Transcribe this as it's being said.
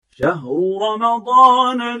شهر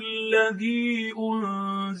رمضان الذي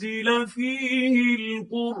أنزل فيه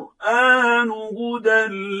القرآن هدى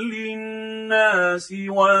للناس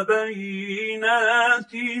وبينات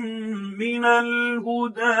من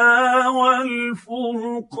الهدى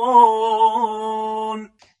والفرقان.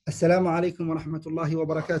 السلام عليكم ورحمة الله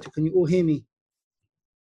وبركاته. Can you all hear me?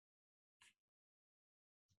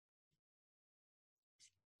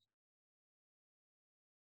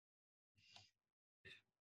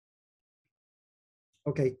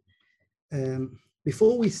 Okay.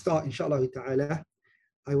 Before we start, inshallah ta'ala,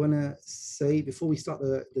 I want to say, before we start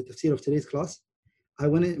the tafsir of today's class, I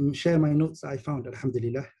want to share my notes that I found,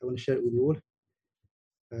 alhamdulillah. I want to share it with you all.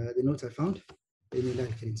 The notes I found.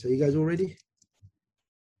 So you guys all ready?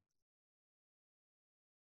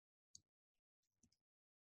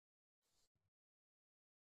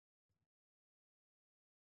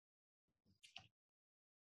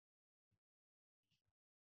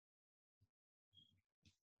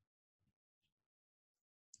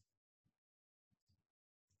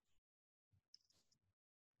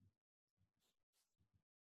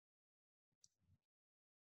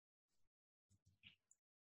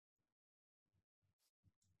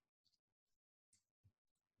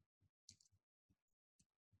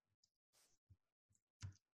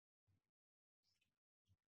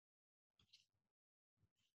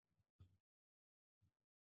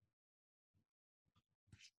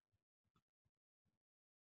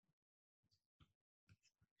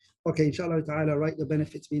 Okay, inshallah ta'ala, write the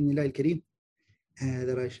benefits bi'idhnillah al-kareem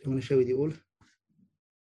that I want to share with you all.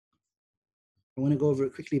 I want to go over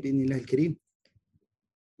it quickly bi'idhnillah al-kareem.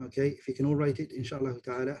 Okay, if you can all write it, inshallah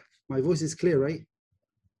ta'ala. My voice is clear, right?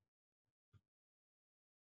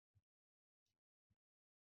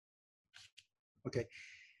 Okay.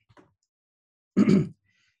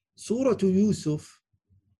 Surah Yusuf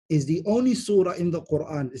is the only surah in the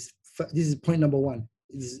Quran. This is point number one.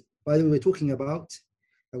 By the way, we're talking about,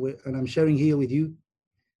 and I'm sharing here with you,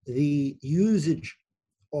 the usage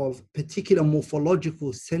of particular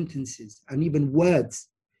morphological sentences and even words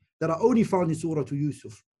that are only found in Surah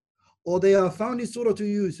Yusuf. Or they are found in Surah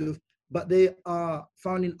Yusuf, but they are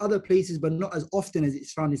found in other places, but not as often as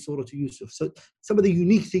it's found in Surah Yusuf. So some of the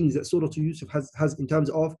unique things that Surah Yusuf has in terms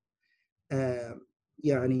of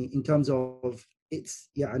in terms of its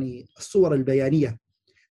Surah al-Bayaniyah.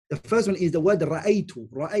 The first one is the word ra'aytu.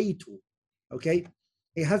 Okay,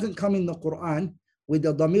 it hasn't come in the Quran with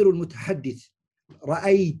the damir al-mutahaddith,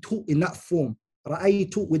 ra'aytu, in that form.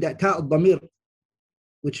 Ra'aytu with that ta' al-damir,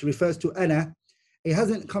 which refers to ana. It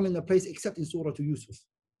hasn't come in the place except in Surah Yusuf.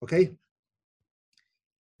 Okay.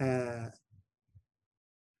 And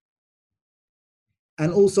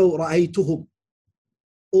also ra'aytuhum.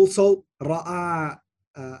 Also arani,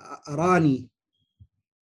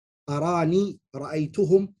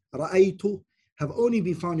 ra'aytuhum, ra'aytu have only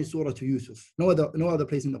been found in Surah Yusuf. No other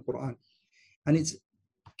place in the Quran. And it's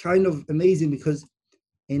kind of amazing because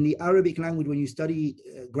in the Arabic language, when you study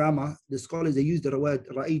grammar, the scholars, they use the word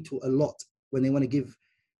ra'aytu a lot when they want to give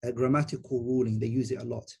a grammatical ruling. They use it a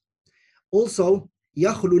lot. Also,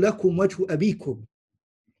 yakhlu lakum wajhu abikum.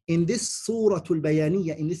 In this Surah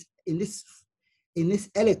al-Bayaniyah, in this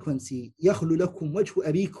eloquency, yakhlu lakum wajhu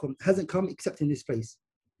abikum hasn't come except in this place.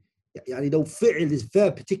 Though fi'l, this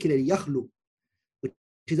verb particularly, yakhlu, which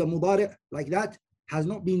is a mudari' like that, has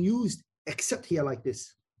not been used except here like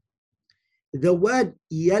this. The word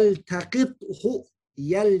yaltaqithu,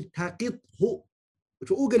 which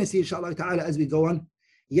we're all going to see inshallah ta'ala as we go on,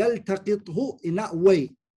 yaltaqithu, in that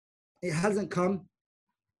way, it hasn't come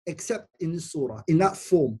except in this surah, in that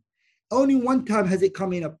form. Only one time has it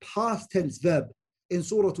come in a past tense verb in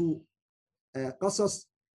Surah Qasas,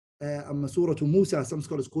 Surah Musa, some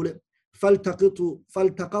scholars call it,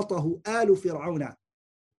 فَالْتَقَطَهُ آلُ فِرْعَوْنَ,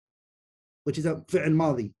 which is a fi'l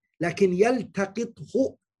madi. Lakin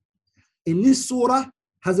yaltaqithu in this surah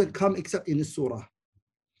hasn't come except in this surah.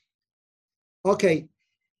 Okay.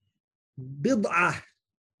 Bid'ah.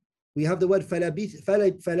 We have the word فَلَبِثَ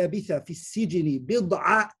فِي السِّجْنِ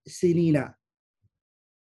بِضْعَ سِنِينَ.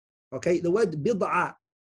 Okay, the word bid'a,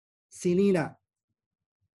 sinina,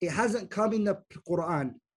 it hasn't come in the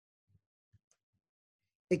Quran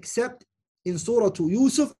except in Surah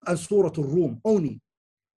Yusuf and Surah Rum only.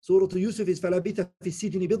 Surah Yusuf is فَلَبِثَ فِي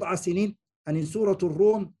السِّجْنِ بِضْعَ سِنِينَ, and in Surah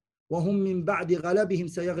Rum, وَهُمْ مِنْ بَعْدِ غَلَبِهِمْ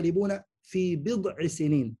سَيَغْلِبُونَ فِي بِضْعِ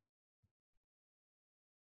سِنِينَ.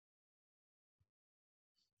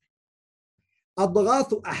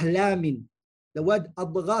 أضغاث أحلام. The word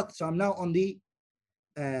أضغاث, so I'm now on the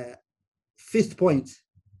fifth point,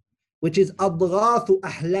 which is أضغاث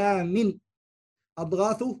أحلام.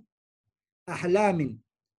 أضغاث أحلام,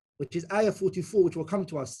 which is ayah 44, which will come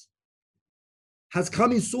to us, has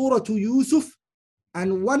come in Surah Yusuf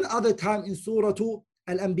and one other time in Surah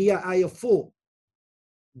Al-Anbiya, ayah 4.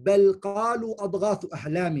 بَلْ قَالُوا أَضْغَاثُ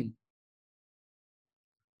أَحْلَامٍ.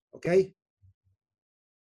 Okay?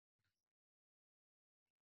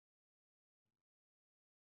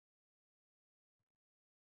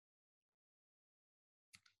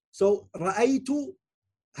 So, رَأَيْتُ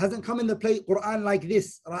hasn't come in the Quran like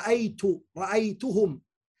this. رَأَيْتُهُمْ,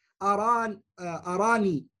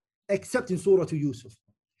 أَرَانِي, except in Surah Yusuf.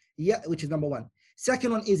 Yeah, which is number one.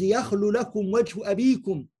 Second one is يَخْلُ لَكُمْ وَجْهُ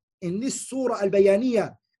أَبِيكُمْ. In this Surah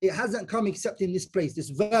Al-Bayaniyah, it hasn't come except in this place.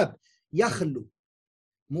 This verb, يَخْلُ.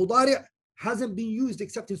 Mudari' hasn't been used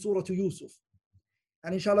except in Surah Yusuf.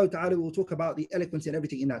 And inshallah ta'ala, we will talk about the eloquence and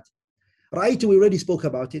everything in that. Ra'aytu, we already spoke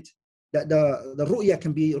about it. That the ru'ya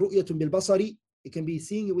can be ru'yatun bil basari. It can be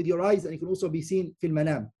seeing it with your eyes, and it can also be seen fil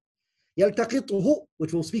manam. Yaltaqituhu,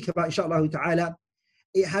 which we'll speak about inshallah ta'ala.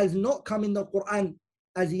 It has not come in the Quran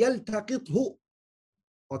as yaltaqithu,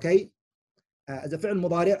 okay, as a fi'l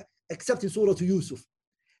mudari', except in Surah Yusuf.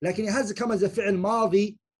 Like it has come as a fi'l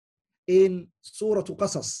madi in Surah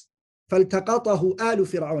Qasas. فَالْتَقَطَهُ آلُ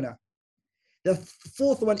فِرْعَوْنَ. The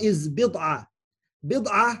fourth one is bid'ah.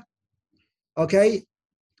 Bid'ah, okay,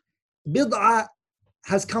 bid'ah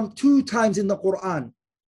has come 2 times in the Quran.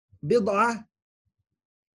 Bid'ah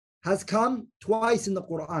has come twice in the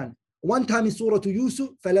Quran. One time in Surah Yusuf,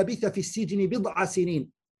 فَلَبِثَ فِي السِّجْنِ بِضْعَ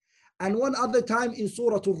سِنِينَ. And one other time in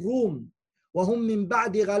Surah Rum, وَهُمْ مِنْ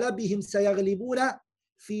بَعْدِ غَلَبِهِمْ سَيَغْلِبُونَ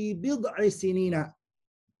فِي بِضْعِ سِنِينَ.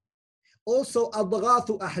 Also,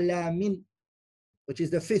 أَضْغَاثُ أَحْلَامٍ, which is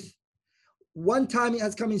the 5th. One time it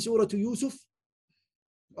has come in Surah Yusuf,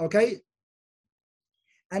 okay?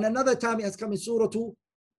 And another time it has come in Surah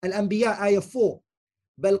Al-Anbiya, ayah 4.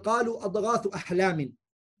 بَلْ قَالُوا أَضْغَاثُ أَحْلَامٍ.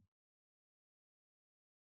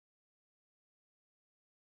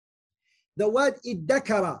 The word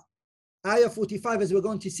iddakara, ayah 45, as we're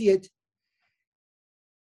going to see it,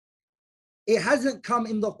 it hasn't come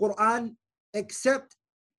in the Quran except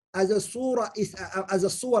as a surah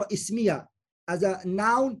ismiya, as a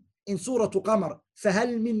noun in Surah Qamar.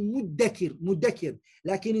 فَهَلْ مِن مُدَّكِرٍ.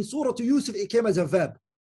 Like in Surah Yusuf, it came as a verb.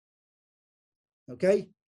 Okay?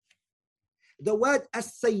 The word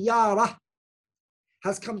as-sayyara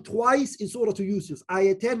has come twice in Surah Yusuf,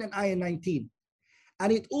 ayah 10 and ayah 19.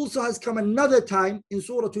 And it also has come another time in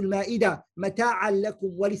Surah Al-Ma'idah, مَتَاعًا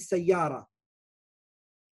لَكُمْ وَلِلسَّيَّارَةِ.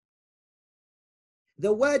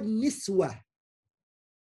 The word niswa,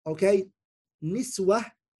 okay, niswa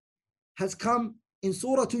has come in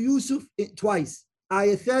Surah Yusuf twice,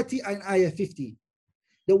 ayah 30 and ayah 50.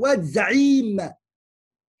 The word za'im,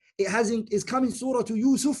 is come in Surah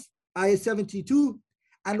Yusuf, ayah 72,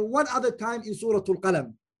 and one other time in Surah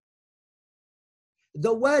Al-Qalam.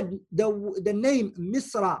 The word, the name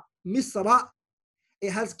Misra,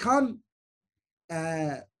 it has come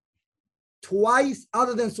twice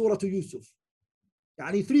other than Surah Yusuf.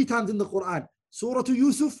 Yani 3 times in the Quran. Surah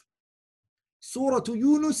Yusuf, Surah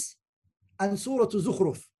Yunus, and Surah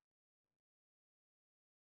Zukhruf.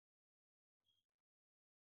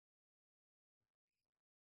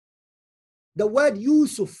 The word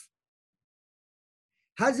Yusuf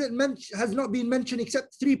has not been mentioned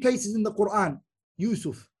except 3 places in the Quran.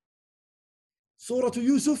 Yusuf, Surah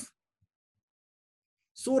Yusuf,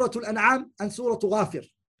 Surah Al-An'am, and Surah Ghafir.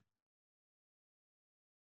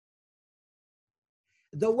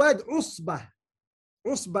 The word Usbah,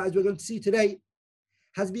 as we're going to see today,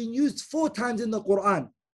 has been used 4 times in the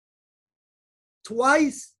Quran.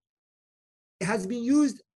 Twice it has been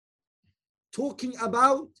used talking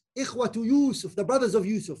about Ikhwatu Yusuf, the brothers of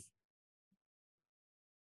Yusuf.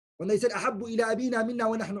 When they said, أَحَبُّ إِلَىٰ أَبِينَا مِنَّا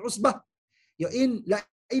وَنَحْنُ عُصْبَةٌ. إِنْ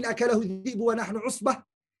أَكَلَهُ الذِّئْبُ وَنَحْنُ عُصْبَةٌ.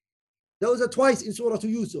 Those are twice in Surah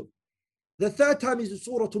Yusuf. The 3rd time is in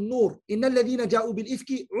Surah An-Nur. إِنَّ الَّذِينَ جَاءُوا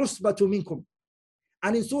بِالْإِفْكِ عُصْبَةٌ مِنْكُمْ.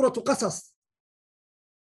 And in Surah Qasas,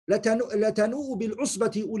 لَتَنُوءُ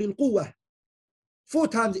بِالْعُصْبَةِ أُولِي الْقُوَّةِ. 4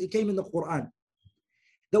 times it came in the Quran.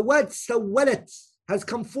 The word سَوَّلَتْ has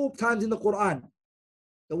come 4 times in the Quran.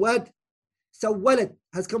 The word سَوَّلَتْ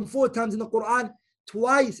has come 4 times in the Quran,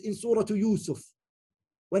 twice in Surah Yusuf.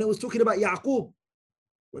 When it was talking about Yaqub,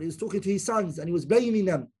 when he was talking to his sons and he was blaming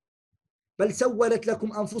them. بَلْ سَوَّلَتْ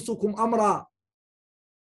لَكُمْ أَنفُسُكُمْ أَمْرًا.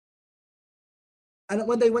 And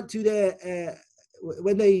when they went to their,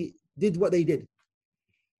 when they did what they did.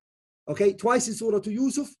 Okay, twice in Surah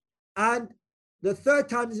Yusuf, and the 3rd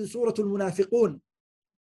time is in Surah Al-Munafiqun.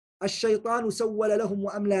 الشيطان سول لهم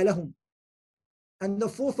وأملى لهم. And the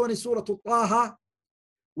 4th one is Surah Taha.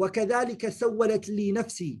 وكذلك سولت لي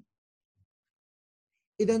نفسي.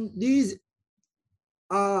 Then these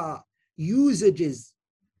are usages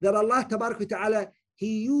that Allah Tabarak wa Ta'ala,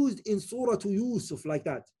 He used in Surah Yusuf like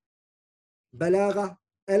that. Balagha,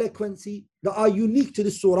 eloquency, that are unique to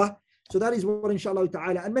this surah. So that is what inshallah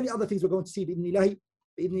ta'ala, and many other things we're going to see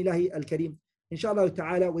bi'idhnillahi al-kareem. Inshallah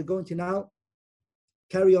ta'ala, we're going to now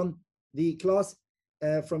carry on the class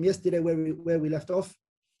from yesterday where we left off.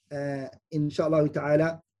 Inshallah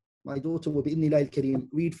ta'ala, my daughter will bi'idhnillahi al-kareem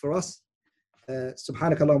read for us.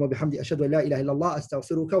 سبحانك اللهم وبحمدك أشهد أن لا إله إلا الله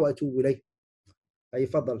أستغفرك وأتوب إليك.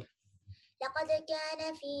 تفضل. لقد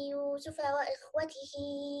كان في يوسف وإخوته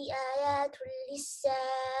آيات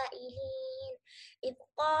للسائلين إذ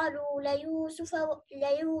قالوا ليوسف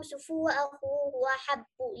وأخوه أحب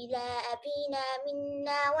إلى أبينا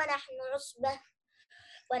منا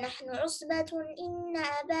ونحن عصبة إن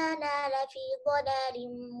أبانا لفي ضلال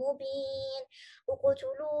مبين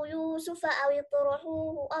اقتلوا يوسف أو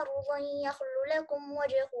اطرحوه أرضا يخل لكم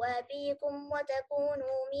وجه أبيكم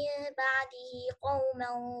وتكونوا من بعده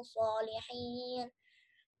قوما صالحين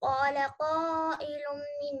قال قائل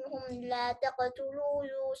منهم لا تقتلوا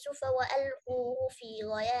يوسف وألقوه في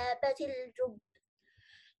غيابة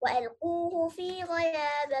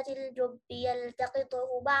الجب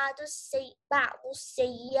يلتقطه بعض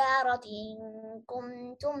السيارة إن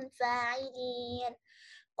كنتم فاعلين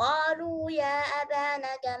قالوا يا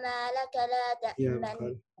أبانا ما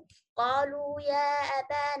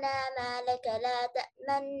لك لا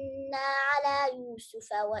تأمنا على يوسف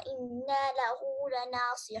وإنا له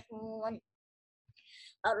لناصحون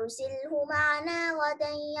أرسله معنا غدا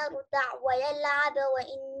يرتع ويلعب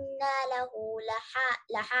وإنا له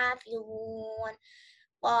لحافظون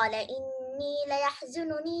قال إني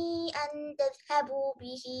ليحزنني أن تذهبوا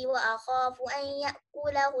به وأخاف أن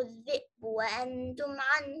يأكله الذئب وأنتم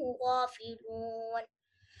عنه غافلون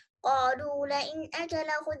قالوا لئن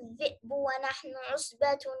أكله الذئب ونحن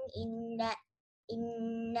عصبة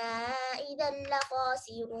إنا إذا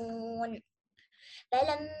لخاسرون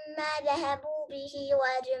فلما ذهبوا به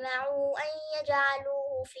وأجمعوا أن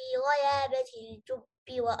يجعلوه في غيابة الجب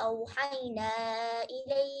وأوحينا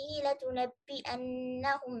إليه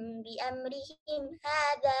لتنبئنهم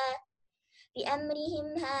بأمرهم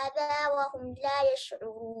هذا وهم لا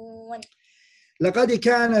يشعرون. لقد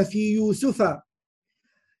كان في يوسف,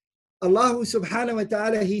 Allah subhanahu wa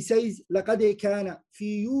ta'ala, He says, لقد كان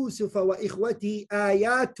في يوسف وإخوته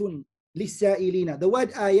آيات للسائلين. The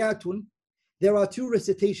word آيات, there are two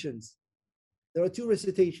recitations.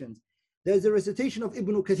 There's a recitation of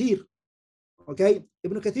Ibn Kathir. Okay,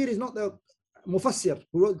 Ibn Kathir is not the Mufassir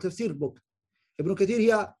who wrote the Tafsir book. Ibn Kathir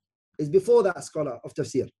here is before that scholar of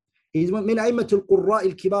Tafsir. He's min a'immatul Qurra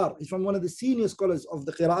al-Kibar. He's from one of the senior scholars of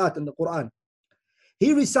the Qira'at and the Quran.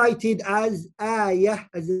 He recited as ayah,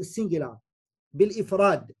 as a singular, bil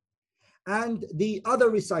ifrad. And the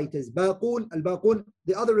other reciters, al-Baqun,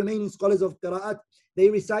 the other remaining scholars of Qira'at, they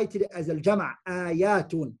recited it as al-Jama'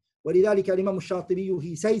 ayatun. ولذلك الإمام الشاطبي,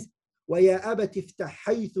 he says, ويا أبت افتح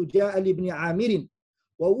حيث جاء لابن عامر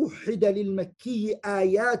ووحد للمكي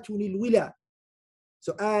آيات الولا.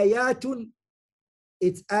 So آيات,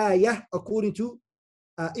 it's ayah according to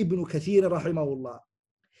Ibn Kathir rahimahullah.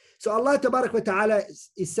 So Allah Tabarak wa Ta'ala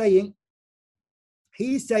is saying,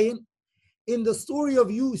 He's saying, in the story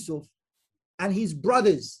of Yusuf and his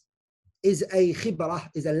brothers is a khibrah,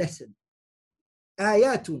 is a lesson.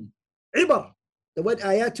 Ayatun, ibar. The word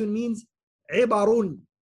ayatun means ibarun,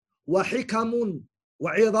 wa hikamun,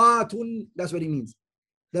 wa idatun. That's what it means.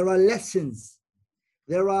 There are lessons,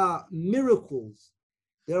 there are miracles,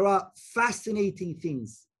 there are fascinating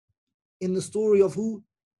things in the story of who?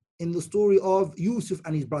 In the story of Yusuf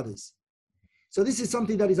and his brothers. So this is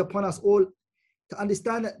something that is upon us all to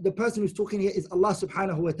understand that the person who's talking here is Allah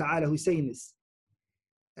subhanahu wa ta'ala who's saying this.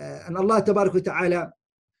 And Allah tabarak wa ta'ala,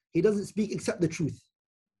 He doesn't speak except the truth.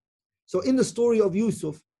 So in the story of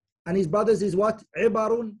Yusuf and his brothers is what?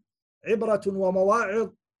 Ibratun wa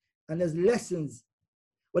mawa'id, and there's lessons.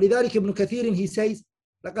 ولذلك ابن كثير, he says,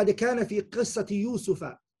 لقد كان في قصة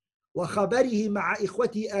يوسف وخبره مع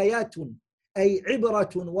إخوته آيات أي عبرة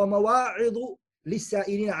ومواعظ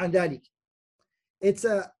للسائلين عن ذلك. It's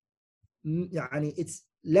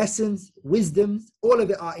lessons, wisdoms, all of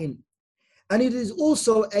it are in. And it is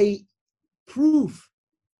also a proof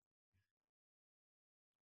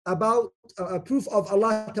about a proof of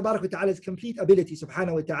Allah Tabarak wa Ta'ala's complete ability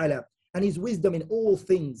subhanahu wa ta'ala and His wisdom in all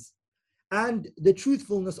things, and the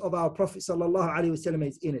truthfulness of our Prophet sallallahu alaihi wasallam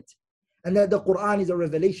is in it, and that the Quran is a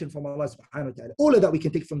revelation from Allah subhanahu wa ta'ala. All of that we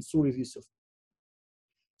can take from the story of Yusuf.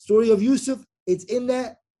 Story of Yusuf, it's in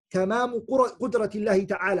there. تمام قدرة الله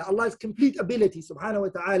تعالى, Allah's complete ability subhanahu wa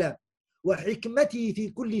ta'ala, وحكمته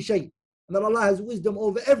في كل شيء, and that Allah has wisdom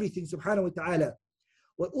over everything subhanahu wa ta'ala,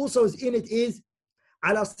 What also is in it is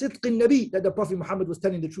على صدق النبي, that the Prophet Muhammad was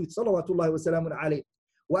telling the truth, صلوات الله وسلامه عليه.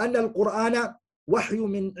 وأن القرآن وحي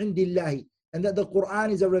من عند الله, and that the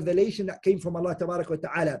Quran is a revelation that came from Allah تبارك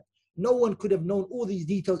وتعالى. No one could have known all these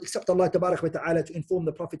details except Allah تبارك وتعالى to inform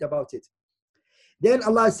the Prophet about it. Then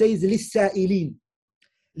Allah says للسائلين.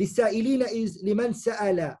 للسائلين is لمن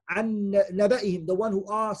سأل عن نبئهم, the one who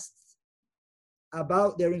asks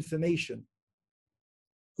about their information,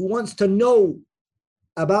 who wants to know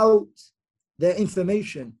about their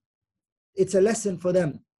information. It's a lesson for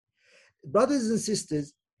them. Brothers and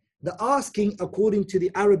sisters, the asking according to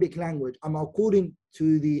the Arabic language, according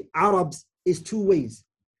to the Arabs, is two ways.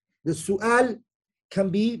 The su'al can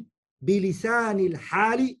be بلسان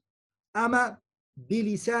الحال أما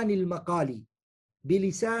بلسان المقال.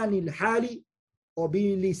 بلسان الحال or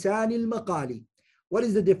بلسان المقال. What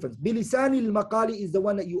is the difference? بلسان المقال is the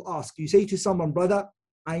one that you ask. You say to someone, brother,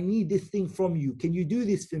 I need this thing from you. Can you do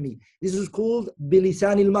this for me? This is called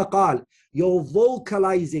بلسان المقال. You're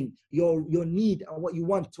vocalizing your need and what you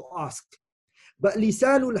want to ask. But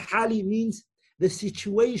lisanul hali means the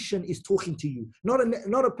situation is talking to you.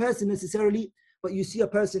 Not a person necessarily, but you see a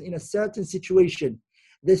person in a certain situation.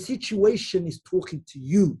 The situation is talking to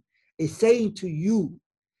you, is saying to you,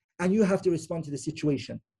 and you have to respond to the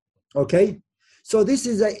situation. Okay? So this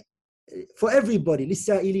is for everybody.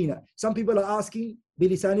 للسائلين. Some people are asking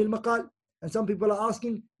بلسان المقال, and some people are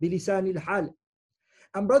asking بلسان الحال.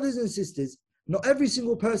 And brothers and sisters, not every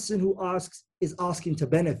single person who asks is asking to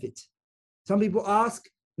benefit. Some people ask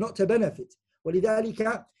not to benefit.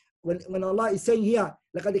 ولذلك when Allah is saying here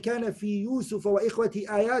لقد كان في يوسف وإخوته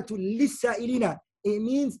آيات للسائلين, it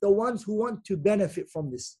means the ones who want to benefit from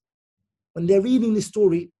this. When they're reading this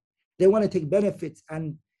story, they want to take benefits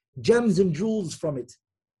and gems and jewels from it.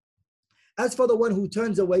 As for the one who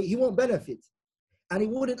turns away, he won't benefit. And he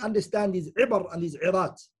wouldn't understand these ibar and these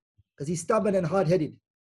irat, because he's stubborn and hard-headed.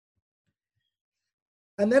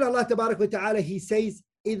 And then Allah Tabarak wa Ta'ala, He says,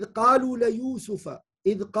 إِذْ قَالُوا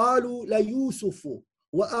لَيُوسُفُ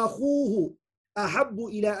وَأَخُوهُ أَحَبُّ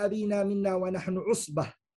إِلَىٰ أَبِينَا مِنَّا وَنَحْنُ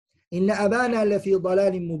عُصْبَةٌ إِنَّ أَبَانَا لَفِي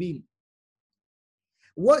ضَلَالٍ مُبِينٍ.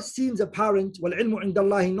 What seems apparent, وَالْعِلْمُ عِنْدَ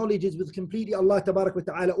اللَّهِ, knowledge is with completely Allah Tabarak wa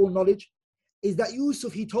Ta'ala, all knowledge, is that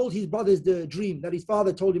Yusuf, he told his brothers the dream that his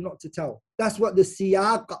father told him not to tell. That's what the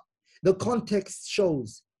siyaq, the context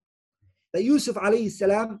shows. That Yusuf alayhi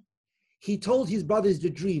salam, he told his brothers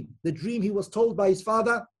the dream. The dream he was told by his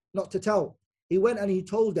father not to tell. He went and he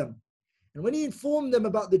told them. And when he informed them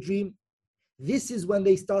about the dream, this is when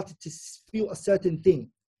they started to feel a certain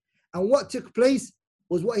thing. And what took place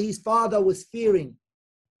was what his father was fearing.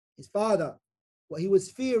 His father, what he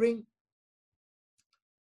was fearing,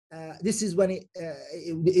 this is when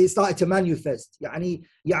it started to manifest. Yani,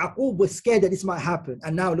 Yaqub was scared that this might happen.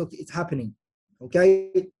 And now look, it's happening.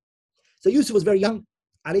 Okay? So Yusuf was very young,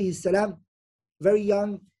 alayhi salam, very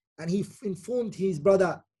young. And he informed his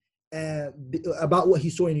brother about what he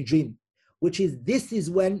saw in a dream. Which is, this is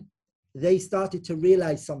when they started to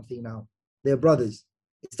realize something now. Their brothers.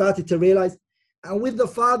 They started to realize. And with the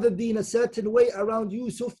father being a certain way around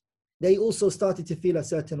Yusuf, they also started to feel a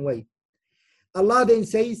certain way. Allah then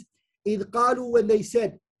says, إِذْ قَالُوا, when they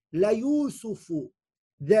said, لَيُوسُفُ.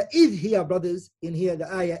 The إِذْ here, brothers, in here, the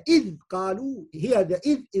ayah, إِذْ قَالُوا, here, the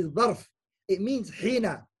إِذْ is ظرف. It means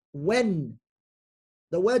حِينَ, when.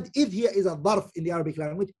 The word إِذْ here is a ظرف in the Arabic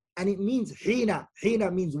language, and it means حِينَ.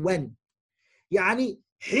 حِينَ means when. يعني,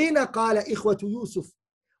 حِينَ قَالَ إِخْوَةُ يُوسُف.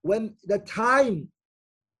 When the time,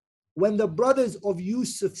 when the brothers of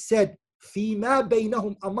Yusuf said, فِيمَا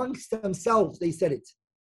بَيْنَهُمْ, amongst themselves, they said it.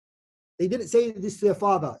 They didn't say this to their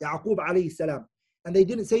father, Yaqub alayhi salam. And they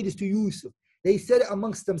didn't say this to Yusuf. They said it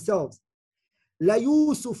amongst themselves. La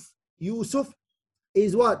Yusuf. Yusuf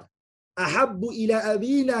is what? Ahabbu ila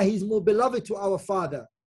abina. He's more beloved to our father.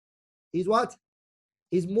 He's what?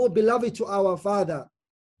 He's more beloved to our father.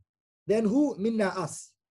 Then who? Minna,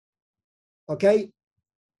 us. Okay?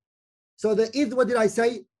 So the idh, what did I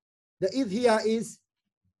say? The idh here is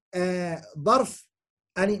ظرف,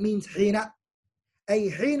 and it means حين.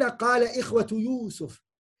 أي حين قال إخوة يوسف.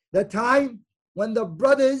 The time when the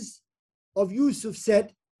brothers of Yusuf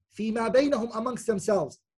said, فيما بينهم, amongst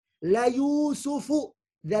themselves. لا يوسف.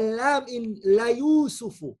 The lam in لا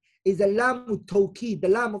يوسف is a lam of tawqid, the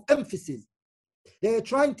lam of emphasis. They are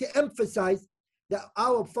trying to emphasize that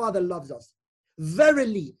our father loves us.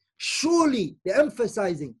 Verily, surely, they're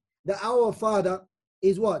emphasizing that our father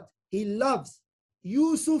is what? He loves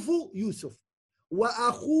Yusufu, Yusuf. Wa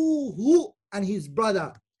akhuhu, and his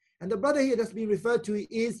brother. And the brother here that's being referred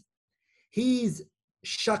to is his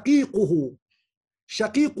shaqiquhu.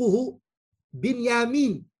 Shaqiquhu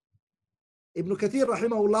Binyamin. Ibn Kathir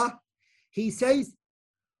rahimahullah, he says,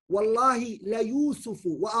 والله ليوسف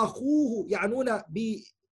وأخوه يعنون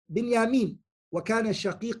ببنيامين وكان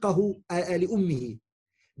شقيقه لأمه.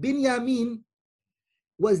 Binyamin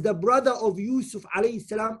was the brother of Yusuf alayhi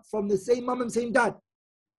salam from the same mom and same dad.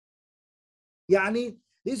 Yani,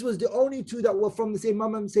 this was the only two that were from the same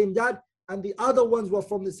mom and same dad, and the other ones were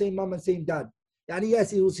from the same mom and same dad. Yani,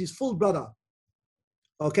 yes, it was his full brother.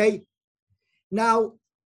 Okay? Now,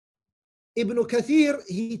 Ibn Kathir,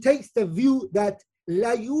 he takes the view that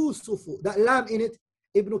La Yusufu, that lam in it,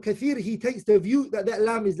 Ibn Kathir, he takes the view that that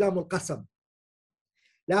lam is lam al-qasam.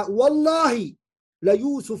 La wallahi, La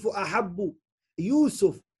Yusufu ahabbu,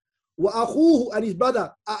 Yusuf, wa akhuhu, and his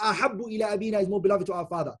brother, ahabbu ila abina, is more beloved to our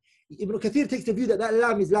father. Ibn Kathir takes the view that that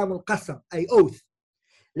lam is lam al-qasam, a oath.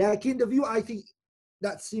 Lakin the view I think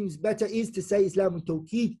that seems better is to say Islam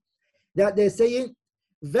al-tawqeed, that they're saying,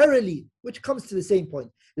 verily, which comes to the same point.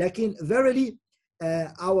 Lakin verily,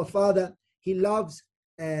 our father, he loves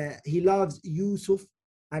Yusuf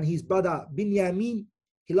and his brother Binyamin.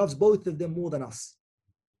 He loves both of them more than us.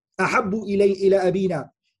 Ahabbu ila abina.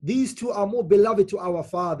 These two are more beloved to our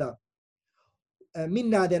father,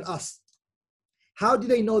 minna, than us. How do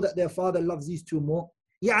they know that their father loves these two more?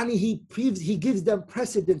 Yani he gives them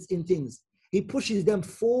precedence in things. He pushes them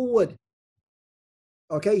forward.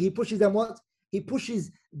 Okay, he pushes them what? He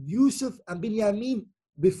pushes Yusuf and Binyamin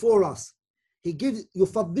before us. He gives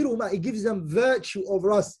he gives them virtue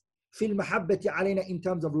over us fil mahabbati alayna, in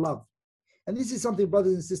terms of love. And this is something,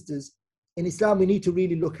 brothers and sisters, in Islam we need to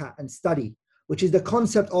really look at and study, which is the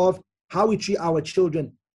concept of how we treat our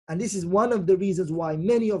children. And this is one of the reasons why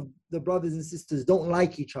many of the brothers and sisters don't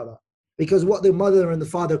like each other, because what the mother and the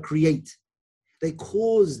father create, they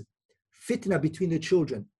cause fitna between the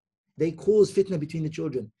children. They cause fitna between the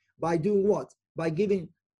children by doing what? By giving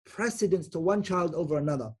precedence to one child over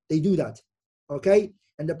another. They do that. Okay?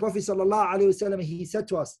 And the Prophet sallallahu alaihi wasallam, he said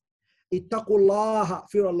to us, ittaqullaha,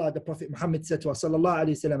 fear Allah. The Prophet Muhammad said to us, sallallahu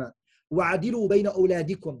alaihi wasallam, wa'adilu bayna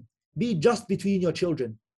awladikum, be just between your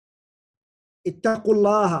children.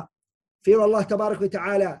 Ittaqullaha, fear Allah tabarak wa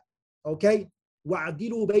ta'ala. Okay?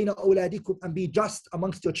 Wa'adilu bayna awladikum, and be just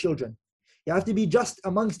amongst your children. You have to be just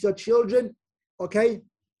amongst your children, okay,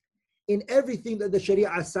 in everything that the Sharia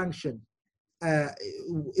has sanctioned.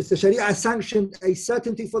 If the Sharia has sanctioned a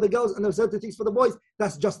certain thing for the girls and a certain things for the boys,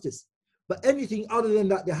 that's justice. But anything other than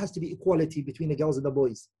that, there has to be equality between the girls and the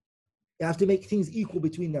boys. You have to make things equal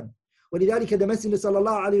between them. ولذلك the Messenger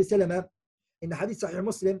sallallahu alayhi wasallam, in the hadith Sahih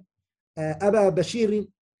Muslim, Aba Bashir,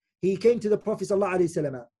 he came to the Prophet sallallahu alayhi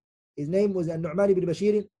wasallam. His name was Nu'man ibn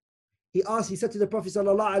Bashir. He said to the Prophet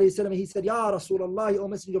sallallahu alayhi wasallam, he said, Ya Rasulullah, O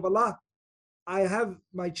Messenger of Allah, I have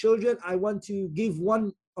my children, I want to give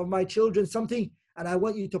one of my children something, and I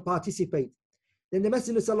want you to participate. Then the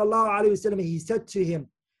Messenger sallallahu alayhi wasallam, he said to him,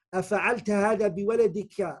 أَفَعَلْتَ هَذَا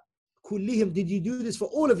بِوَلَدِكَ كُلِّهِمْ, did you do this for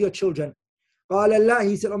all of your children? قال Allah,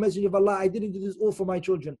 he said, O Messenger of Allah, I didn't do this all for my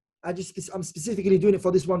children. I'm specifically doing it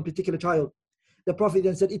for this one particular child. The Prophet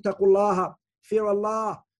then said, اتقوا الله, fear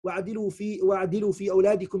Allah, وَعَدِلُوا فِي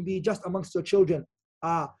أَوْلَادِكُمْ, be just amongst your children.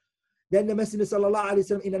 Then the Messenger sallallahu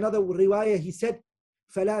alayhi wasallam, in another riwayah, he said,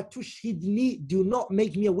 فَلَا تُشْهِدْنِي, do not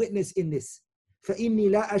make me a witness in this. فَإِنِّي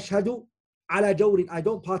لَا أَشْهَدُ عَلَى جَوْرٍ, I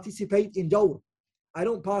don't participate in jawr. I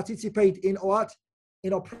don't participate in what?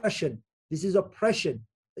 In oppression. This is oppression.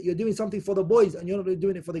 That you're doing something for the boys and you're not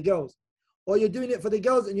doing it for the girls. Or you're doing it for the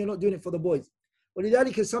girls and you're not doing it for the boys.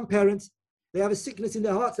 Because some parents, they have a sickness in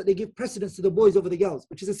their hearts that they give precedence to the boys over the girls,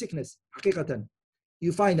 which is a sickness. Haqiqatan.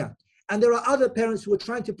 You find that. And there are other parents who are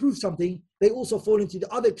trying to prove something. They also fall into the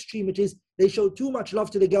other extreme, which is they show too much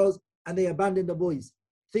love to the girls and they abandon the boys,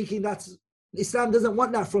 thinking that's Islam doesn't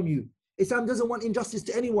want that from you. Islam doesn't want injustice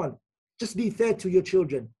to anyone. Just be fair to your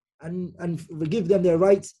children and give them their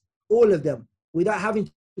rights, all of them, without having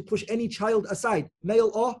to push any child aside,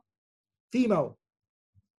 male or female.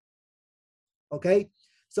 Okay?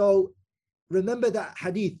 So remember that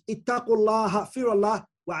hadith. Ittaqullaha, fear Allah,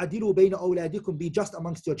 wa'adilu bayna awladikum, be just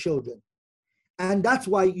amongst your children. And that's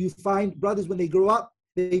why you find brothers, when they grow up,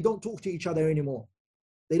 they don't talk to each other anymore.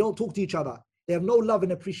 They don't talk to each other. They have no love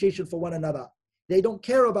and appreciation for one another. They don't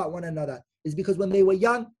care about one another. It's because when they were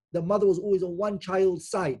young, the mother was always on one child's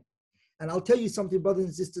side. And I'll tell you something, brothers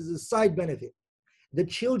and sisters, a side benefit. The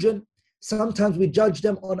children, sometimes we judge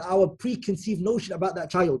them on our preconceived notion about that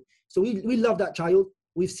child. So we love that child.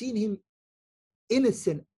 We've seen him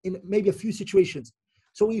innocent in maybe a few situations.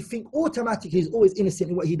 So we think automatically he's always innocent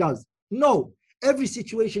in what he does. No, every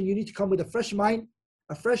situation you need to come with a fresh mind,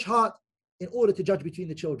 a fresh heart, in order to judge between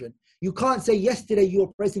the children. You can't say yesterday you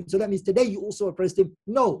oppressed him, so that means today you also oppressed him.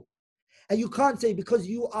 No. And you can't say because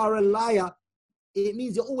you are a liar, it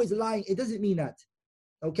means you're always lying. It doesn't mean that.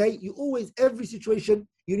 Okay? You always, every situation,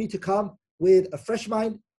 you need to come with a fresh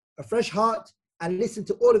mind, a fresh heart, and listen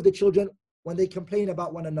to all of the children when they complain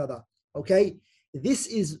about one another. Okay? This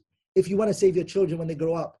is if you want to save your children when they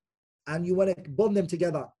grow up, and you want to bond them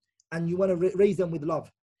together, and you want to raise them with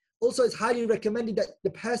love. Also, it's highly recommended that the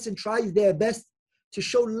person tries their best to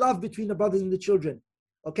show love between the brothers and the children.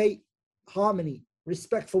 Okay? Harmony,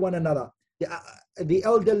 respect for one another. The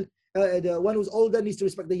elder, the one who's older needs to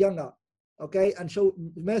respect the younger. Okay? And show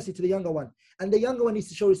mercy to the younger one. And the younger one needs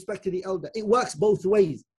to show respect to the elder. It works both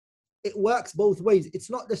ways. It works both ways. It's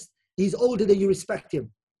not just he's older than you respect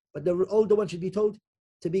him. But the older one should be told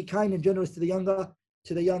to be kind and generous to the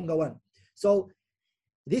younger one. So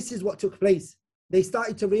this is what took place. They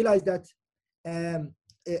started to realize that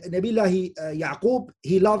Nabillahi Yaqub,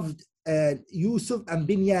 he loved Yusuf and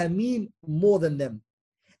Binyamin more than them.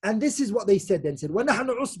 And this is what they said then. Said, وَنَحْنُ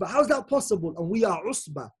عُصْبَةٌ. How's that possible? And we are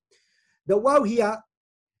عُصْبَةٌ. The waw here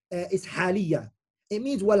is haliyah. It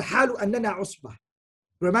means وَالْحَالُ أَنَّنَا عُصْبَةٌ.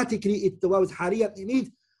 Grammatically, the waw is haliyah. It means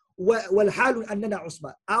وَالْحَالُ أَنَّنَا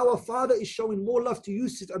عُصْبَةٌ. Our father is showing more love to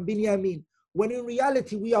Yusuf and Binyamin, when in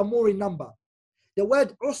reality we are more in number. The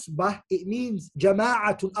word عُصْبَةٌ, it means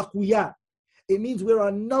جَمَاعَةٌ أَقْوِيَاء. It means we're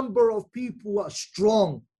a number of people who are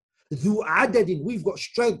strong. ذُو عَدَدٍ. We've got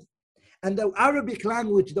strength. And the Arabic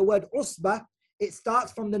language, the word عُصْبَةٌ, it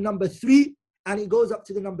starts from the number 3 and it goes up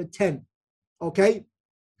to the number 10. Okay?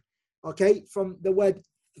 Okay? From the word,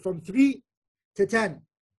 from 3 to 10.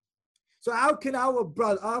 So how can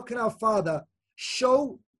our father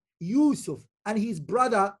show Yusuf and his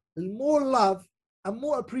brother more love and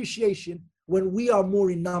more appreciation when we are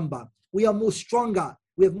more in number? We are more stronger.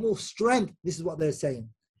 We have more strength. This is what they're saying.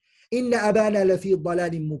 Inna abana lafi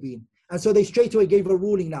dalalin mubin. And so they straight away gave a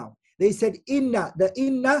ruling now. They said inna, the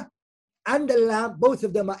inna and the lam, both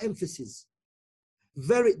of them are emphasis.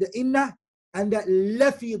 The inna and the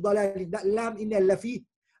lafi dalalin, that lam inna lafi,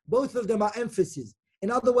 both of them are emphasis. In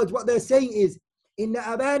other words, what they're saying is, inna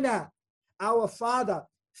abana, our father,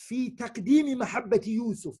 fi taqdimi mahabbati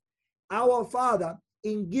Yusuf, our father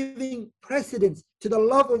in giving precedence to the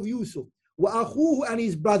love of Yusuf, wa akhuhu and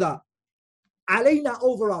his brother, alayna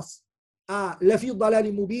over us, lafi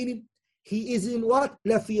dalali mubin, he is in what?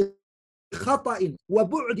 Lafi khata'in wa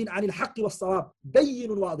bu'din anil haqqi was sawab,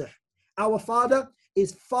 bayyinun wadih. Our father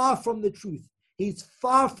is far from the truth. He's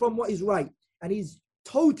far from what is right, and he's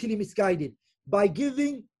totally misguided by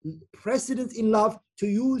giving precedence in love to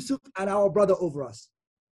Yusuf and our brother over us.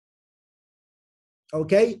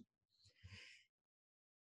 Okay?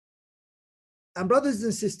 And brothers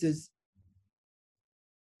and sisters,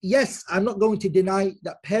 yes, I'm not going to deny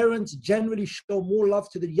that parents generally show more love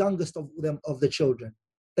to the youngest of the children.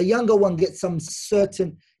 The younger one gets some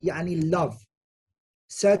certain love,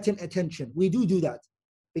 certain attention. We do that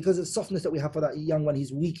because of softness that we have for that young one.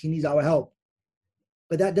 He's weak, he needs our help.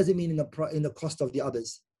 But that doesn't mean in the cost of the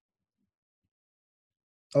others.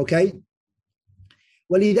 Okay?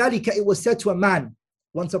 وَلِذَلِكَ, it was said to a man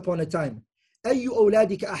once upon a time, أَيُّ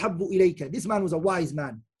أَوْلَادِكَ أَحَبُّ إِلَيْكَ. This man was a wise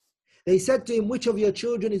man. They said to him, which of your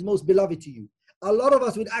children is most beloved to you? A lot of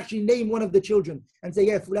us would actually name one of the children and say,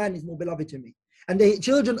 yeah, Fulan is more beloved to me. And the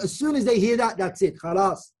children, as soon as they hear that, that's it.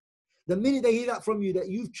 Khalas. The minute they hear that from you, that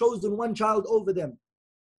you've chosen one child over them,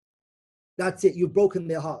 that's it. You've broken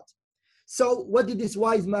their heart. So what did this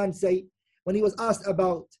wise man say when he was asked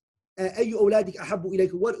about أَيُّ أَوْلَادِكَ أَحَبُّ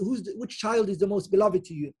إِلَيْكَ, which child is the most beloved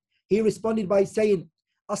to you? He responded by saying,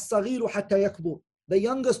 الصغير حتى يكبر, the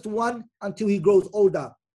youngest one until he grows older.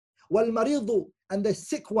 وَالْمَرِيضُ, and the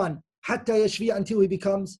sick one حتى يشفي,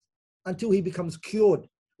 until he becomes cured.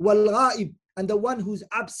 وَالْغَائِبُ, and the one who's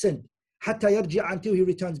absent حتى يرجع, until he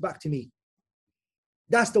returns back to me.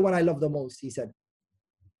 That's the one I love the most, he said.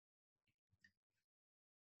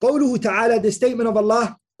 قوله تعالى, the statement of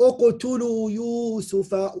Allah, اقتلوا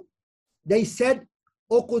يوسف. They said,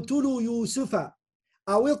 اقتلوا يوسف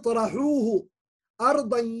أو اطرحوه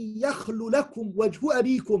أرضا يخل لكم وجه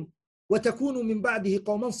أبيكم وتكونوا من بعده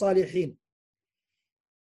قوما صالحين.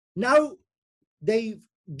 Now they've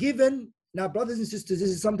given, now brothers and sisters, this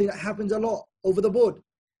is something that happens a lot over the board.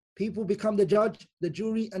 People become the judge, the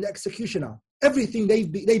jury, and the executioner. Everything they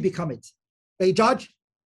become it. They judge,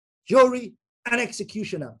 jury, and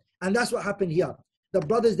executioner. And that's what happened here. The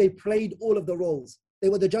brothers, they played all of the roles. They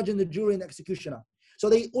were the judge and the jury and the executioner. So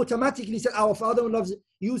they automatically said, our father loves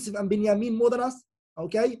Yusuf and Binyamin more than us.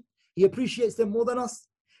 Okay? He appreciates them more than us.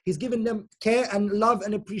 He's given them care and love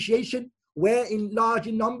and appreciation. We're in large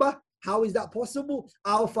in number. How is that possible?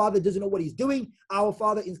 Our father doesn't know what he's doing. Our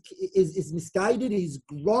father is misguided. He's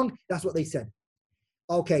wrong. That's what they said.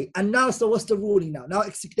 Okay, and now, so what's the ruling now? Now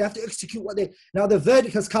they have to execute now the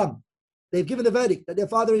verdict has come. They've given the verdict that their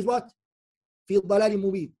father is what? في الضلال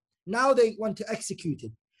مبين. Now they want to execute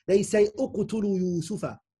it. They say, اقتلوا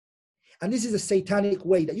يوسف. And this is a satanic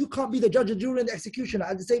way that you can't be the judge, the jury, and the executioner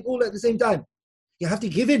all at the same time. You have to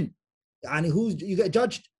give in. And you get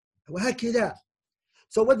judged. وهكذا.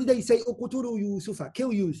 So what did they say? اقتلوا يوسف.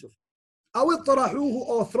 Kill Yusuf. أو اطرحوه,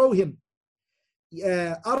 or throw him.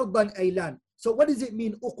 أرضا أي land. So what does it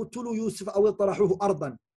mean? اقتلوا يوسف أو اطرحوه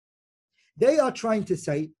أرضا. They are trying to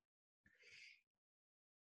say,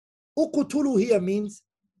 اقتلوا here means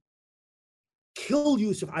kill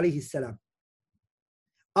Yusuf alayhi salam.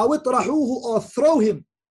 أو اطرحوه, or throw him.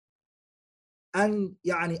 And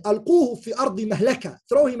يعني ألقوه في أرض مهلكة.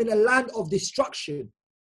 Throw him in a land of destruction.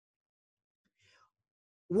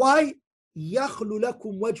 Why? يخلو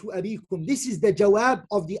لكم وجه أبيكم. This is the jawab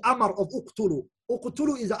of the amr of اقتلوا.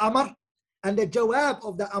 اقتلوا is the amr, and the jawab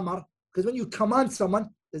of the amr, because when you command someone,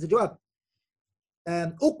 there's a jawab.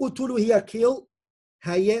 اقتلوا here, kill.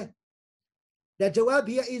 هيا. The jawab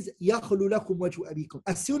here is يخلو لكم وجه أبيكم.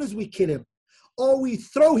 As soon as we kill him, or we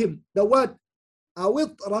throw him, the word أو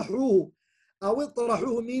اطرحوه. أو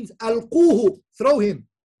اطرحوه means ألقوه, throw him.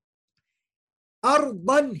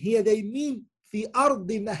 أرضا here they mean في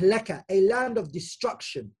أرض مهلكة, a land of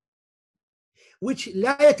destruction, which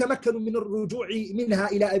لا يتمكن من الرجوع منها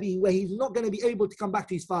إلى أبيه, where he's not going to be able to come back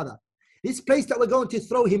to his father. This place that we're going to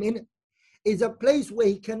throw him in is a place where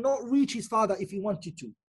he cannot reach his father if he wanted to.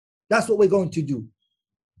 That's what we're going to do.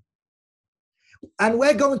 And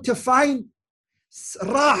we're going to find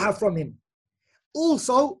raha from him.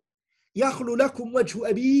 Also, يخلو لكم وجه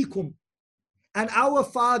أبيكم, and our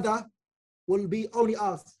father will be only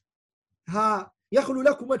us. يخلو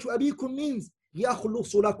لكم وجه أبيكم means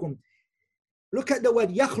يخلص لكم. Look at the word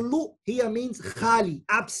يخلو here means khali,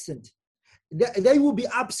 absent. They will be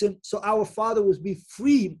absent, so our father will be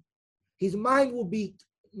free. His mind will be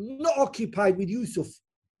not occupied with Yusuf.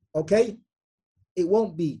 Okay? It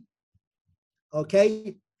won't be.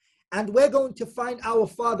 Okay? And we're going to find our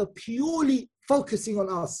father purely focusing on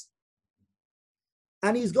us.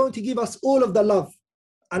 And he's going to give us all of the love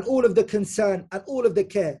and all of the concern and all of the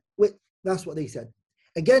care. That's what they said.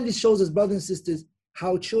 Again, this shows us, brothers and sisters,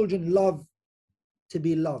 how children love to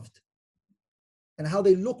be loved and how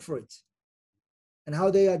they look for it and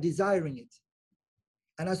how they are desiring it.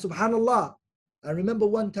 And subhanallah, I remember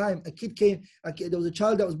one time a kid came, there was a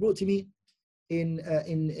child that was brought to me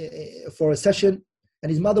for a session,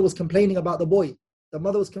 and his mother was complaining about the boy. The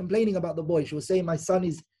mother was complaining about the boy. She was saying, my son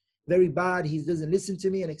is very bad, he doesn't listen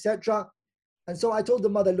to me, and etc. And so I told the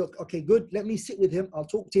mother, look, okay, good, let me sit with him, I'll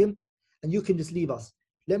talk to him, and you can just leave us.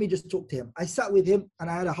 Let me just talk to him. I sat with him and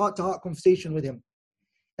I had a heart-to-heart conversation with him.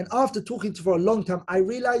 And after talking to him for a long time, I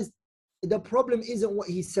realized the problem isn't what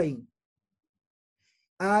he's saying.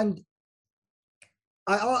 And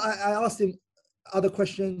I asked him other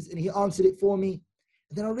questions and he answered it for me.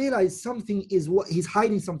 And then I realized something is what he's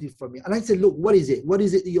hiding something from me. And I said, look, what is it? What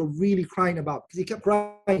is it that you're really crying about? Because he kept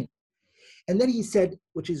crying. And then he said,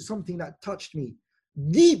 which is something that touched me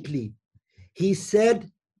deeply. He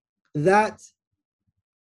said that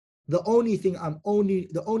the only thing I'm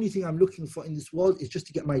looking for in this world is just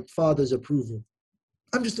to get my father's approval.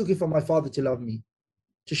 I'm just looking for my father to love me,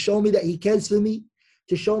 to show me that he cares for me,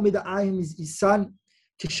 to show me that I am his son,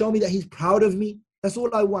 to show me that he's proud of me. That's all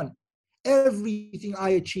I want. Everything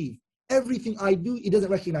I achieve, everything I do, he doesn't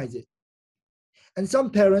recognize it. And some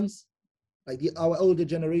parents, like our older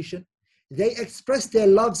generation, they express their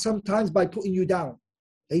love sometimes by putting you down.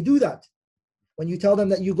 They do that. When you tell them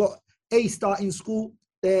that you got A star in school,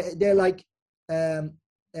 they're like,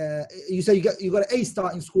 you say you got an A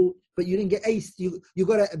star in school, but you didn't get A, you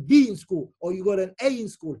got a B in school, or you got an A in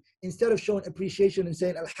school. Instead of showing appreciation and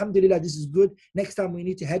saying, Alhamdulillah, this is good, next time we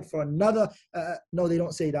need to head for another. No, they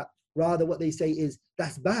don't say that. Rather, what they say is,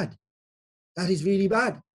 that's bad. That is really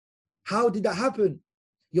bad. How did that happen?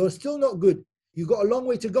 You're still not good. You got a long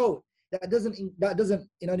way to go. That doesn't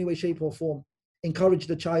in any way, shape, or form encourage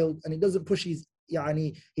the child, and it doesn't push his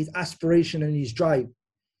aspiration and his drive.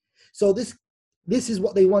 So this is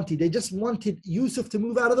what they wanted. They just wanted Yusuf to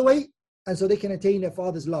move out of the way, and so they can attain their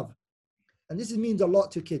father's love. And this means a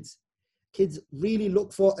lot to kids. Kids really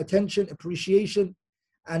look for attention, appreciation,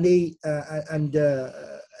 and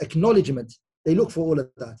acknowledgement. They look for all of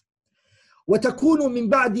that. وَتَكُونُ مِنْ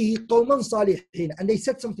بَعْدِهِ قَوْمًا صَالِحِينَ. And they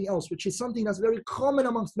said something else, which is something that's very common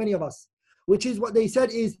amongst many of us, which is what they said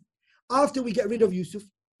is, after we get rid of Yusuf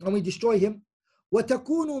and we destroy him,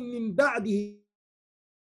 وَتَكُونُ مِنْ بَعْدِهِ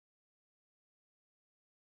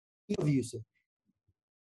of Yusuf.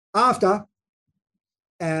 After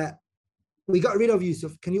we got rid of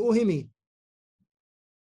Yusuf. Can you all hear me?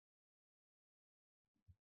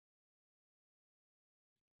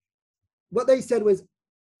 What they said was,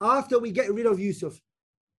 after we get rid of Yusuf,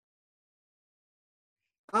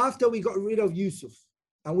 after we got rid of Yusuf,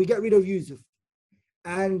 and we get rid of Yusuf,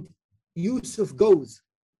 and Yusuf goes,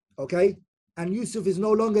 okay, and Yusuf is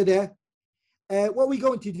no longer there, what are we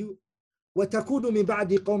going to do? وَتَكُونُ مِنْ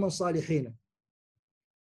بَعْدِ قَوْمًا صَالِحِينَ.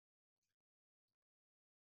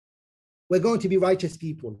 We're going to be righteous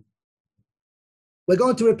people. We're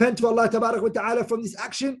going to repent to Allah Tabarak wa Ta'ala from this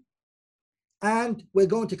action, and we're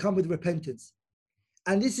going to come with repentance.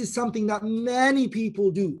 And this is something that many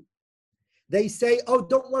people do. They say, oh,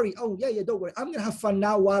 don't worry. Oh, yeah, don't worry. I'm going to have fun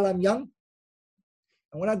now while I'm young.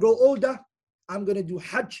 And when I grow older, I'm going to do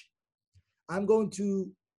Hajj. I'm going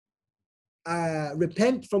to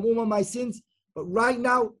repent from all of my sins. But right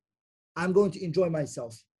now, I'm going to enjoy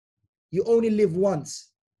myself. You only live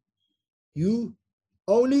once. You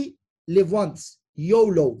only live once.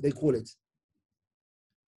 YOLO, they call it.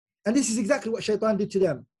 And this is exactly what Shaitan did to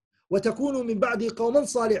them. وَتَكُونُوا مِنْ بَعْدِ قَوْمًا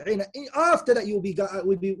صَالِحِينَ. After that, you'll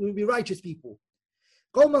be righteous people.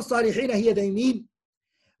 قَوْمًا صَالِحِينَ here they mean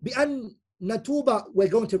بِأَنْ نَتُوبَ, we're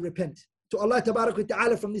going to repent to Allah Tabarak wa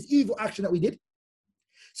Ta'ala from this evil action that we did.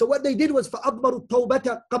 So what they did was فَأَضْمَرُوا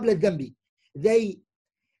التَّوْبَةَ قَبْلَ الذَّنْبِ. They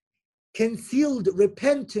concealed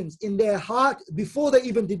repentance in their heart before they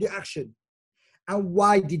even did the action. And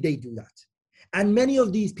why did they do that? And many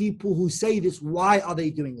of these people who say this, why are they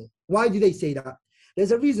doing it? Why do they say that?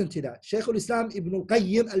 There's a reason to that. Shaykh al-Islam Ibn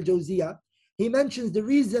al-Qayyim al-Jawziyah, he mentions the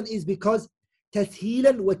reason is because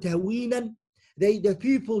تَسْهِيلًا وَتَهْوِينًا. The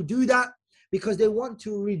people do that because they want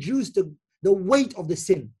to reduce the weight of the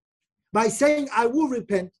sin. By saying, I will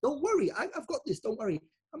repent, don't worry, I've got this, don't worry.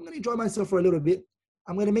 I'm going to enjoy myself for a little bit.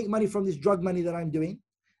 I'm going to make money from this drug money that I'm doing.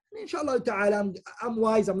 And inshallah ta'ala, I'm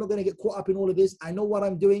wise, I'm not going to get caught up in all of this. I know what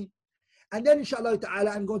I'm doing. And then inshallah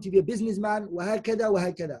ta'ala, I'm going to be a businessman, وَهَكَذَا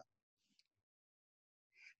وَهَكَذَا.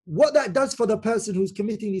 What that does for the person who's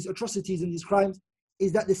committing these atrocities and these crimes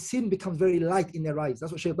is that the sin becomes very light in their eyes.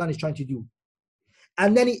 That's what Shaitan is trying to do.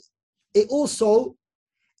 And then it also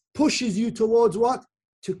pushes you towards what?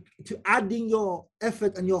 To adding your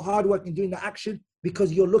effort and your hard work in doing the action,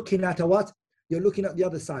 because you're looking at what? You're looking at the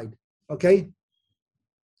other side. Okay?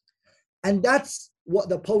 And that's what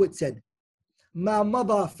the poet said. مَا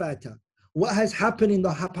مَضَى فَاتَ. What has happened in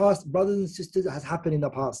the past, brothers and sisters, has happened in the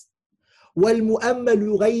past.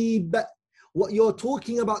 وَالْمُؤَمَّلُ غَيْبَ. What you're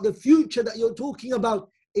talking about, the future that you're talking about,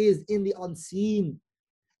 is in the unseen.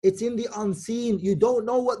 It's in the unseen. You don't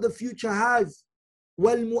know what the future has.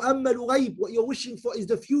 وَالْمُؤَمَّلُ غَيْبَ. What you're wishing for is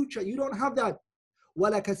the future. You don't have that.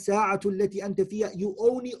 وَلَكَ السَّاعَةُ الَّتِي أَنْتَ فِيهَا. You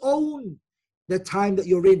only own the time that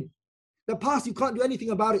you're in. The past, you can't do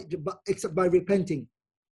anything about it except by repenting.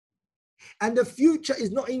 And the future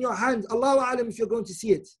is not in your hands. Allahu A'lam if you're going to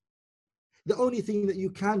see it. The only thing that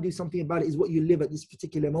you can do something about it is what you live at this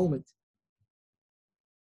particular moment.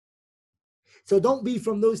 So don't be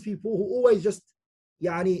from those people who always just,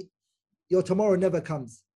 your tomorrow never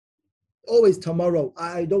comes. Always tomorrow.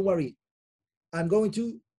 Don't worry. I'm going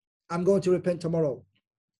to repent tomorrow.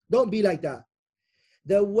 Don't be like that.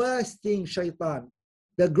 The worst thing Shaitan,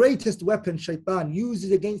 the greatest weapon Shaitan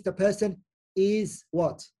uses against a person is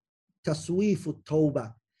what? Tasweefu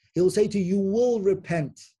tawbah. He'll say to you, you will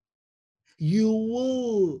repent. You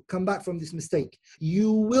will come back from this mistake.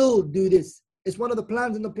 You will do this. It's one of the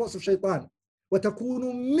plans and the plots of Shaitan. وَتَكُونُ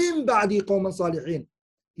مِنْ بَعْدِ قَوْمًا صَالِحِينَ.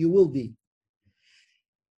 You will be.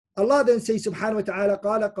 Allah then says subhanahu wa ta'ala,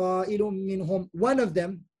 قَالَ قَائِلٌ مِّنْهُمْ. One of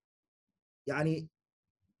them, the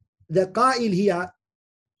qa'il here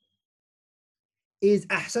is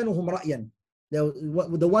أحسنهم رأيا.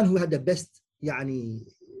 The one who had the best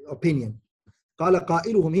opinion. قَالَ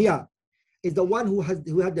قَائِلُهُمْ here is the one who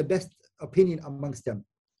had the best opinion amongst them.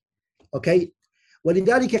 Okay?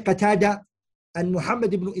 وَلِذَلِكَ قَتَادَ and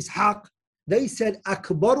Muhammad ibn Ishaq, they said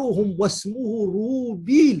أكبرهم واسمه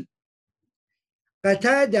روبيل.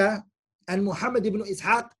 Qatada and Muhammad ibn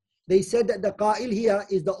Ishaq, they said that the Qa'il here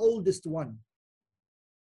is the oldest one.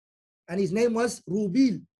 And his name was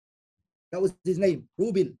Rubil. That was his name.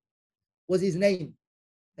 Rubil was his name.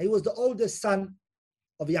 And he was the oldest son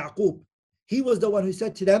of Yaqub. He was the one who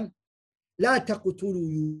said to them, لا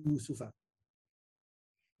تقتلوا يوسف.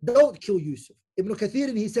 Don't kill Yusuf. Ibn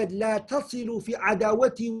Kathir, he said, لا تصلوا في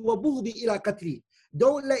عداوتي وبغضي إلى قتلي.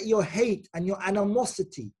 Don't let your hate and your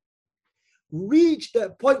animosity reach the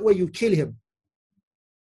point where you kill him.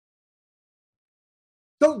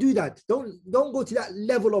 Don't do that. Don't go to that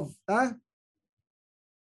level of,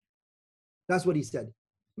 That's what he said.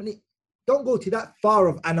 Don't go to that far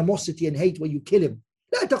of animosity and hate where you kill him.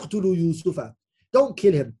 لا تقتلوا يوسف. Don't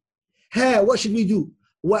kill him. ها, what should we do?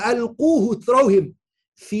 وألقوه, throw him.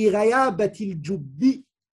 في غيابة الجب.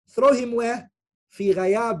 Throw him where? في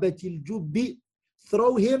غيابة الجب.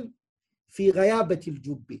 Throw him في غيابة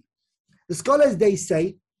الجب. The scholars, they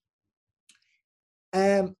say,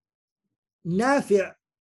 Nafi',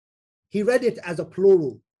 he read it as a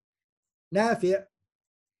plural. Nafi',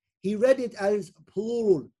 he read it as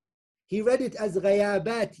plural. He read it as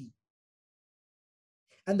غياباتي.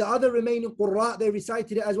 And the other remaining قراء, they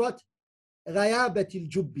recited it as what? غيابة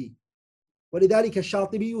الجب. ولذلك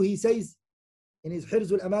الشاطبي, he says in his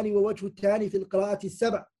حرز الأماني ووجه الثاني في القراءات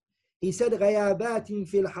السبع, he said غيابات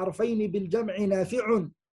في الحرفين بالجمع نافع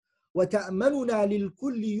وتأمننا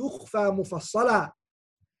للكل يخفى مفصلا.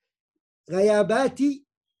 غيابات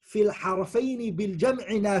في الحرفين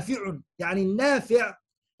بالجمع نافع, يعني النافع,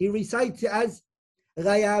 he recites it as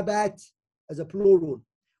غيابات, as a plural,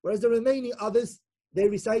 whereas the remaining others, they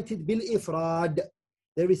recited بالإفراد.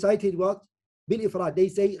 They recited what? بالإفراد. They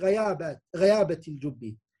say غيابة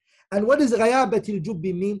الجب. And what does غيابة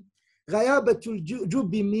الجب mean? غيابة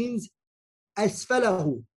الجب means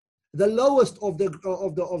أسفله, the lowest of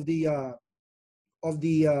the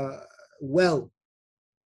well.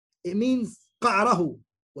 It means قعره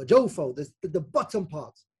وجوفه, the bottom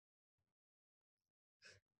part.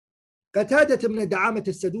 قتادة بن دعامة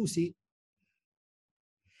السدوسي,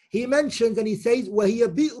 he mentions and he says وهي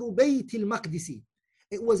بئر بيت المقدس.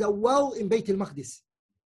 It was a well in Bayt al-Maqdis.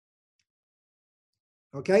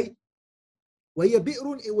 Okay? وهي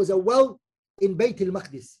بئر, it was a well in Bayt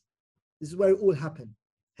al-Maqdis. This is where it all happened.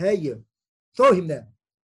 Hey, throw him there.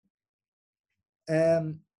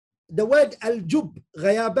 The word al-jub,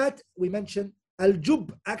 ghayabat, we mentioned,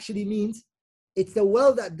 al-jub actually means it's the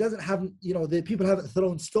well that doesn't have, the people haven't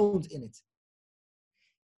thrown stones in it.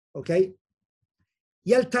 Okay?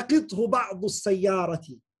 يلتقطه بعض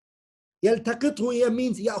السيارة. يلتقطه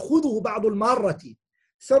means يأخذه بعض المارة.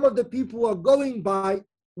 Some of the people who are going by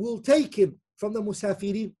will take him from the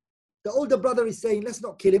musafirin. The older brother is saying, let's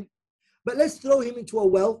not kill him, but let's throw him into a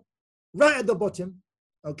well right at the bottom.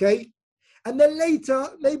 Okay? And then later,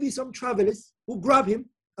 maybe some travelers will grab him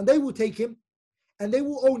and they will take him and they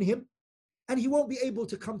will own him, and he won't be able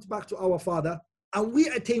to come back to our father, and we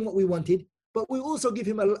attain what we wanted, but we also give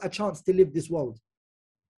him a chance to live this world.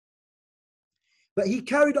 But he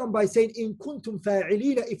carried on by saying, in kuntum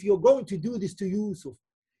fa'ilina, if you're going to do this to Yusuf,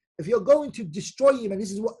 if you're going to destroy him, and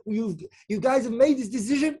this is what you guys have made this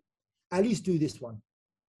decision, at least do this one.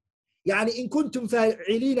 يعني in kuntum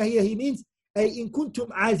fa'ilina here, he means in kuntum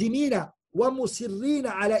azimina wa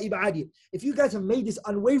musirrina ala ibadi. If you guys have made this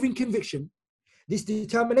unwavering conviction, this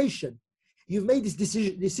determination, you've made this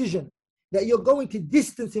decision that you're going to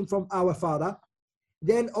distance him from our father,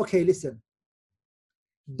 then okay, listen,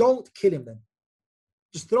 don't kill him then.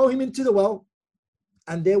 Just throw him into the well,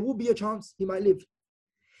 and there will be a chance he might live.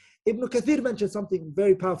 Ibn Kathir mentioned something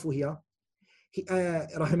very powerful here.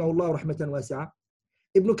 Rahimahullah rahmatan wasi'ah.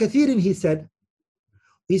 Ibn Kathir, he said,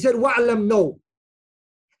 وَعْلَمْ know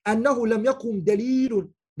أَنَّهُ لَمْ يَقُمْ دَلِيلٌ,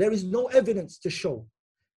 there is no evidence to show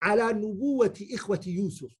عَلَى نُبُوَّةِ إِخْوَةِ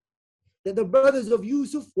يُوسُف, that the brothers of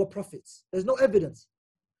Yusuf were prophets. There's no evidence.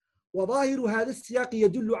 وَظَاهِرُ هَذَا السِّيَاقِ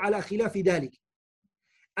يَدُلُّ عَلَى خِلَافِ ذَلك.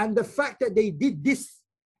 And the fact that they did this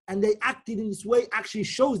and they acted in this way actually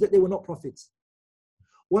shows that they were not prophets.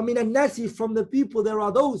 وَمِنَ النَّاسِ, from the people there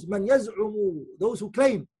are those مَنْ يَزْعُمُ, those who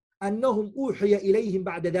claim أَنَّهُمْ أُوحِيَ إِلَيْهِمْ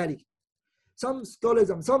بَعْدَ ذَلك. Some scholars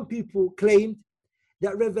and some people claimed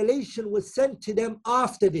that revelation was sent to them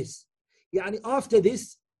after this. يعني after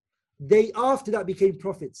this, they after that became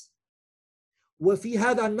prophets. وَفِي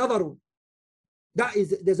هَذَا النَّظَرُ, that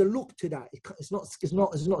is, there's a look to that. It's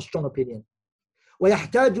not a strong opinion.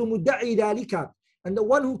 وَيَحْتَاجُ مُدَّعِي ذَلِكَ, and the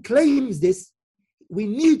one who claims this, we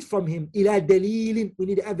need from him إِلَى دَلِيلٍ, we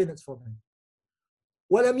need evidence from him.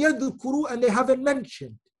 وَلَمْ يَذْكُرُوا, and they haven't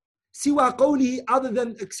mentioned سِوَى قَوْلِهِ, other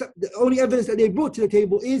than, except the only evidence that they brought to the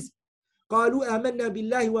table is قَالُوا آمَنَّا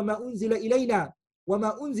بِاللَّهِ وَمَا أُنزِلَ إِلَيْنَا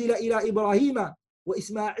وَمَا أُنزِلَ إِلَى إِبْرَاهِيمَ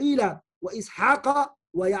وَإِسْمَاعِيلَ وَإِسْحَاقَ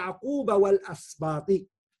وَيَعْقُوبَ وَالْأَسْبَاطِ.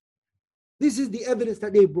 This is the evidence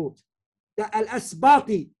that they brought. That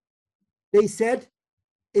al-Asbati, they said,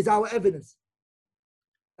 is our evidence.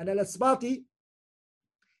 And al-Asbati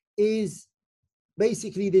is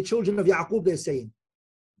basically the children of Yaqub, they're saying.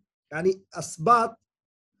 Yani Asbat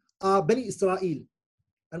are Bani Israel.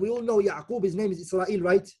 And we all know Yaqub, his name is Israel,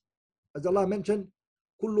 right? As Allah mentioned,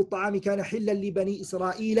 كل الطعام كان حلا لبني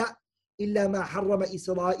إسرائيل إلا ما حرم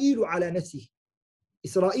إسرائيل على نفسه.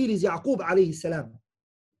 Israel is Yaqub alayhi salam.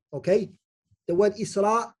 Okay? The word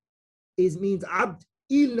Isra means Abd,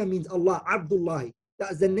 Ilna means Allah, Abdullah.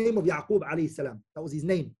 That's the name of Yaqub alayhi salam. That was his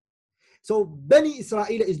name. So Bani Israel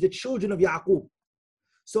is the children of Yaqub.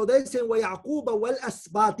 So they're saying وَيَعْقُوبَ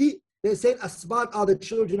وَالْأَسْبَاطِ. They're saying Asbat are the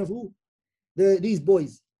children of who? These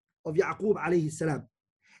boys of Yaqub alayhi salam.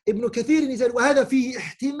 Ibn Kathir, he said وَهَذَا فِيهِ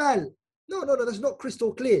احتمال. No, that's not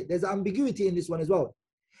crystal clear. There's ambiguity in this one as well.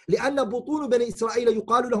 لأن بطون بني إسرائيل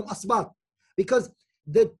يقال لهم أسباط. Because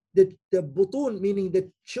the butun, meaning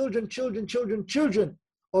the children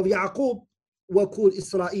of Yaqub were called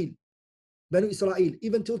Israel. Bani Israel.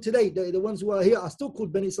 Even till today, the ones who are here are still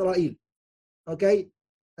called Bani Israel. Okay?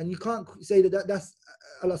 And you can't say that's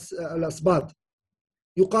al-asbat.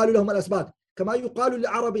 يقال لهم الأسباط كما يقال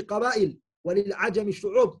للعرب قبائل وللعجم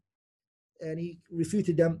شعوب. And he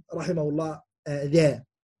refuted them rahimahullah there.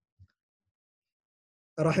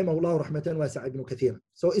 Rahimahullah rahmatan wasi'a ibn Kathir.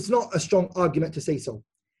 So it's not a strong argument to say so.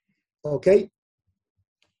 Okay?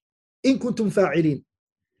 إن كنتم فاعلين.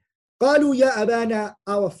 قالوا يا أبانا,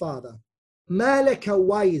 our father. ما لك,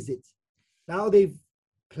 why is it? Now they've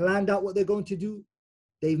planned out what they're going to do.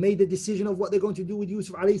 They've made the decision of what they're going to do with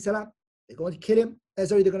Yusuf alayhi salam. They're going to kill him. They're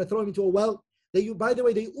going to throw him into a well. By the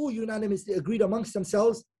way, they all unanimously agreed amongst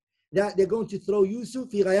themselves that they're going to throw Yusuf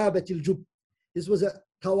في غيابة الجب. This was a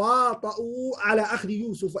تواطؤوا على أخذ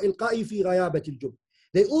يوسف وإلقائه في غيابة الجب.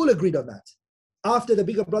 They all agreed on that. After the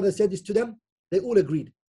bigger brother said this to them, they all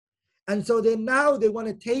agreed. And so now they want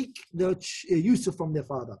to take the Yusuf from their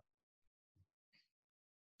father.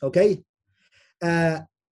 Okay?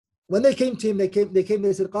 When they came to him, they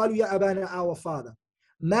said, قالوا يا أبانا, our father.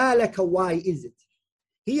 ما لك, why is it?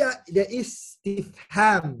 Here the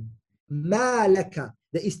istifham. ما لك.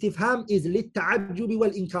 The istifham is للتعجب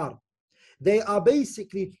والإنكار. They are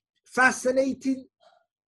basically fascinating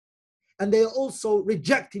and they are also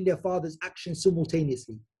rejecting their father's actions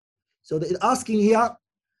simultaneously. So they're asking here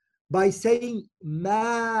by saying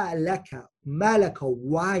ما لك,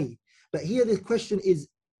 why? But here the question is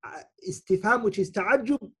istifham, which is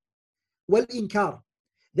تعجب والإنكار.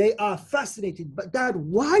 They are fascinated. But Dad,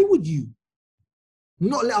 why would you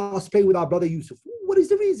not let us play with our brother Yusuf? What is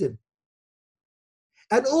the reason?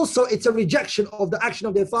 And also it's a rejection of the action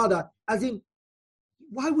of their father, as in,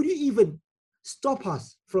 why would you even stop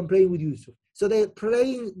us from playing with Yusuf? So they're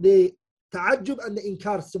playing the ta'ajjub and the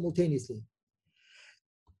inkar simultaneously.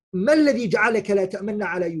 ما الذي جعلك لا تأمن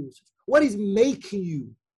على يوسف? What is making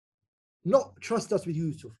you not trust us with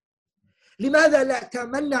Yusuf? لماذا لا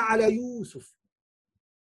تأمن على يوسف؟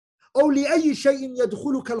 أو لأي شيء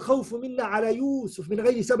يدخلك الخوف منا على يوسف من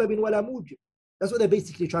غير سبب ولا موجب. That's what they're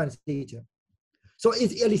basically trying to say to him. So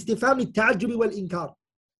it's الاستفهام للتعجب والإنكار.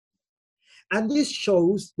 And this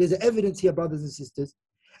shows, there's evidence here, brothers and sisters,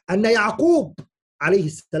 أن يعقوب عليه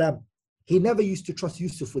السلام, he never used to trust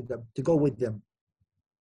Yusuf with them, to go with them.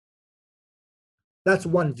 That's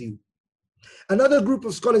one view. Another group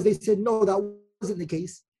of scholars, they said, no, that wasn't the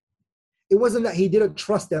case. It wasn't that he didn't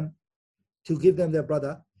trust them to give them their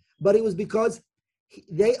brother, but it was because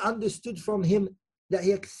they understood from him that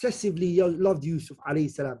he excessively loved Yusuf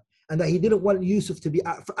alayhi salam, and that he didn't want Yusuf to be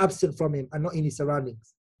absent from him and not in his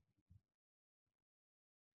surroundings.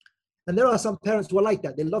 And there are some parents who are like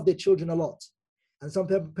that. They love their children a lot. And some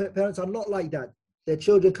parents are not like that. Their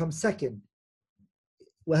children come second.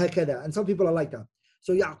 وهكذا. And some people are like that.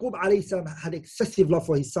 So Yaqub alayhi salam had excessive love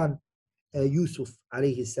for his son Yusuf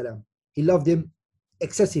alayhi salam. He loved him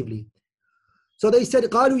excessively. So they said,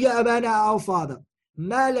 قالوا يا أبانا, our father,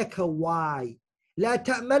 ما لك, why? لا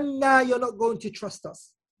تأمنا, you're not going to trust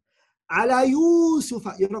us. على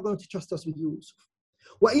يوسف, you're not going to trust us with Yusuf.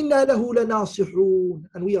 وإنا له لناصحون,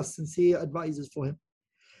 and we are sincere advisors for him.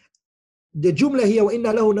 The jumla here,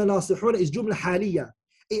 وإنا له لناصحون, is jumla حالية.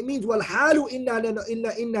 It means والحال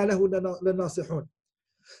إنا له لناصحون.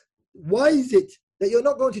 Why is it that you're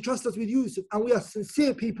not going to trust us with Yusuf and we are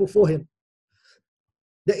sincere people for him?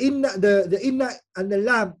 The inna and the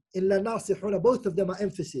lam in la nasihuna, both of them are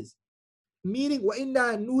emphasis, meaning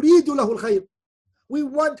وإنا نريد له الخير, we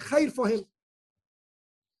want khair for him.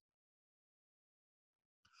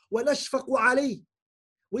 ونشفق عليه,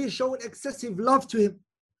 we are showing excessive love to him.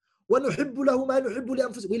 ونحب له ما نحب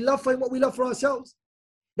لأنفسنا, we love for him what we love for ourselves.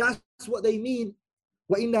 That's what they mean.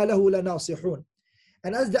 وإنا له لناصحون.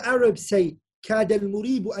 And as the Arabs say, كاد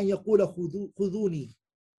المريب أن يقول خذوني.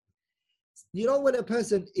 You know when a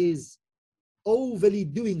person is overly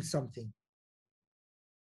doing something,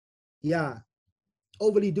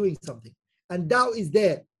 overly doing something, and doubt is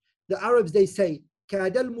there. The Arabs, they say,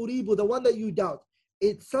 كاد المريب, the one that you doubt.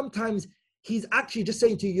 It's sometimes he's actually just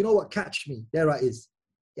saying to you, you know what, catch me, there I is.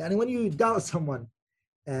 And when you doubt someone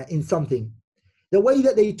in something, the way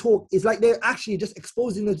that they talk is like they're actually just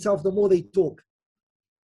exposing themselves the more they talk.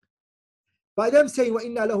 By them saying,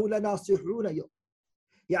 وَإِنَّا لَهُ لَنَاصِحُونَ,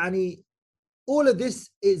 يعني all of this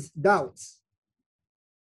is doubts.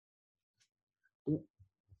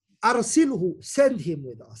 أرسله, send him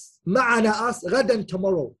with us. معنا us, غدا,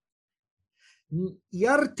 tomorrow.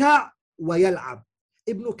 يرتع ويلعب.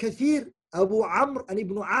 Ibn Kathir, Abu Amr and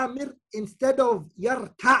Ibn Amir, instead of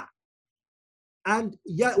يرتع and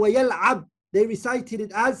ويلعب, they recited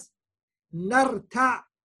it as نرتع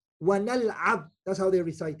ونلعب. That's how they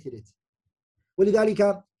recited it.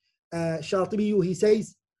 ولذلك شاطبي, he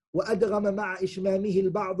says, وأدغم مع إشمامه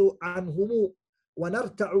البعض عنهم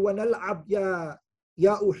ونرتع ونلعب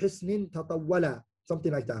ياء حسن تطولا.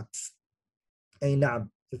 Something like that. أي نعم,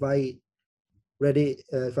 if I read it,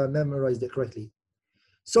 if I memorized it correctly.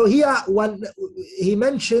 So here when he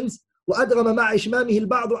mentions وأدغم مع إشمامه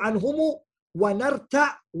البعض عنهم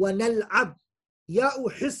ونرتع ونلعب ياء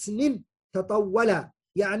حسن تطولا.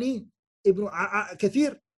 يعني Ibn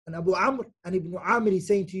Kathir and Abu Amr and Ibn Amir is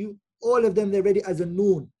saying to you, all of them they're ready as a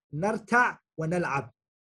noon, narta wa nal'ab.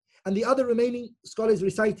 And the other remaining scholars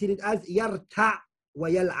recited it as yarta wa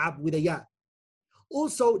yal'ab with a ya.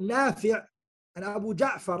 Also Nafi' and Abu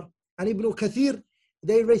Ja'far and Ibn Kathir,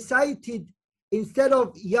 they recited, instead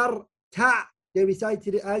of yarta, they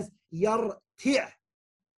recited it as yarti'.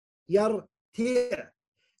 Yarti'.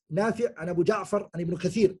 Nafi' and Abu Ja'far and Ibn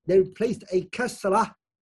Kathir, they placed a kasrah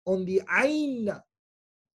on the ayn.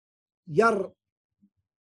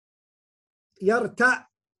 Yarta',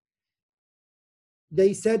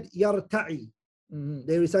 they said yarta'i.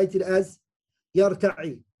 They recited as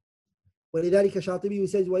yarta'i. ولذلك شاطبي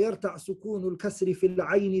says ويرتع سكون الكسر في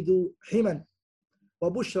العين ذو حمن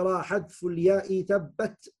وبشرى حذف الياء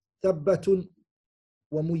ثبت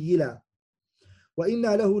وميلا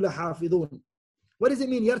وإنا له لحافظون. What does it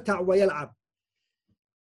mean يرتع ويلعب?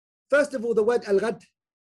 First of all, the word al-ghad.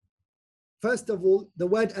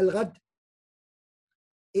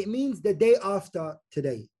 It means the day after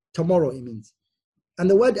today, tomorrow it means. And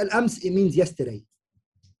the word al-ams, it means yesterday.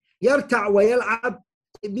 يرتع ويلعب,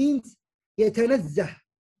 it means يتنزه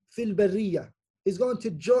في البرية. He's going to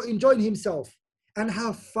enjoy himself and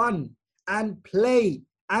have fun and play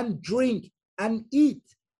and drink and eat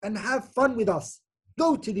and have fun with us.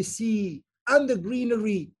 Go to the sea and the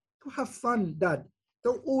greenery. Go have fun, Dad.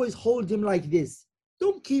 Don't always hold him like this.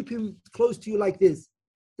 Don't keep him close to you like this.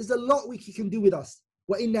 There's a lot he can do with us.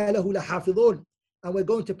 وَإِنَّا لَهُ لَحَافِظُونَ, and we're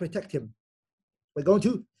going to protect him.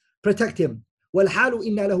 وَالْحَالُ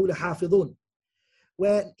إِنَّا لَهُ لَحَافِظُونَ.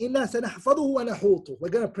 وَإِنَّا سَنَحْفَظُهُ وَنَحُوطُهُ. We're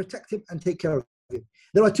going to protect him and take care of him.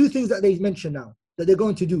 There are two things that they mention now that they're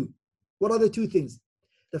going to do. What are the two things?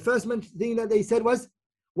 The first thing that they said was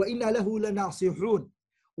وَإِنَّا لَهُ لَنَاصِحُونَ.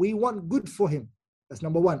 We want good for him. That's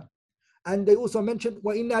number one. And they also mentioned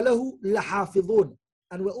وَإِنَّا لَهُ لَحَافِظُونَ,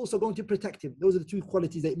 and we're also going to protect him. Those are the two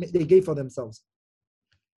qualities they gave for themselves.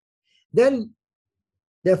 Then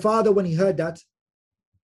their father, when he heard that,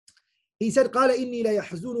 he said قال إني لا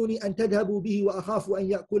يحزنني أن تذهبوا به وأخاف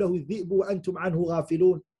أن يأكله الذئب وأنتم عنه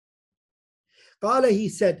غافلون. قال, he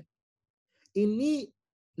said, إني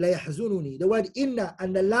لا يحزنني. The word inna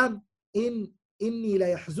and the lam in إني لا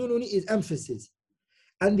يحزنني is emphasis.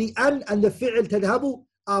 And the an and the fi'l تذهبوا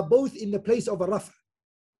are both in the place of a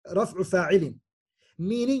رفع فاعل,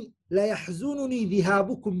 meaning لا يحزنني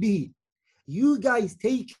ذهابكم به. You guys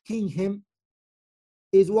taking him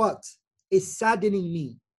is what? Is saddening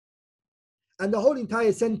me. And the whole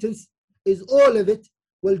entire sentence is all of it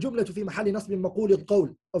والجملة في محل نصب مقول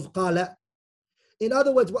القول of قال. In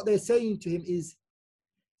other words, what they're saying to him is,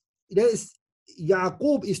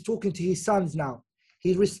 Yaqub is talking to his sons now.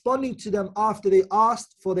 He's responding to them after they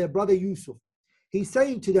asked for their brother Yusuf. He's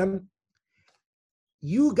saying to them,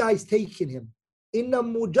 you guys taking him, إن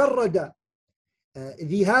مجرد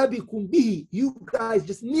ذهابكم به, you guys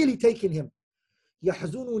just merely taking him,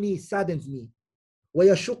 يحزنني, saddens me,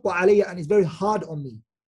 ويشق علي, and it's very hard on me,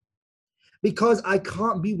 because I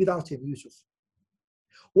can't be without him, Yusuf.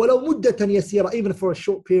 ولو مدة يسيرة, even for a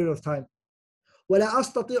short period of time. ولا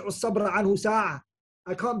أستطيع الصبر عنه ساعة,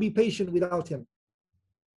 I can't be patient without him.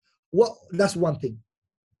 That's one thing.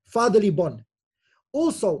 Fatherly bond.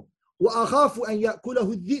 Also, وأخاف أن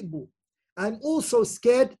يأكله الذئب, I'm also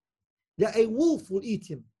scared that a wolf will eat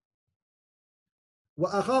him.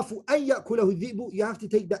 وأخاف أن يأكله الذئب, you have to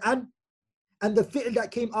take the an and the fi'l that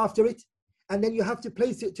came after it, and then you have to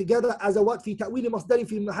place it together as a what في تأويل مصدر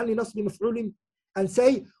في محل نصب مفعول, and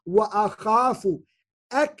say وأخاف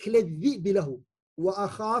أكل الذئب له.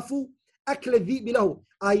 وأخاف أكل الذئب له,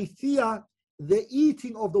 I fear the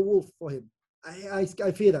eating of the wolf for him. I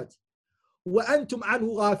fear that. وأنتم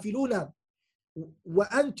عنه غافلون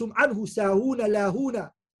وأنتم عنه ساهون لاهون,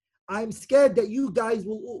 I'm scared that you guys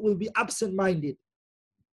will be absent-minded.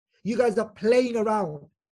 You guys are playing around.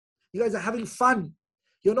 You guys are having fun.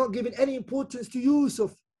 You're not giving any importance to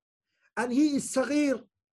Yusuf. And he is صغير,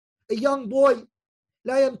 a young boy.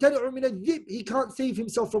 لا يمتنع من الذئب. He can't save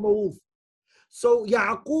himself from a wolf. So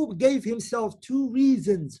Yaqub gave himself two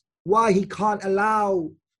reasons why he can't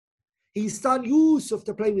allow his son Yusuf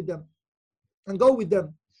to play with them and go with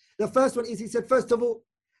them. The first one is, he said, first of all,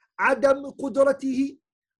 عدم قدرته.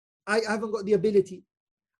 I haven't got the ability.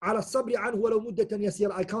 على الصبر عنه ولو مدة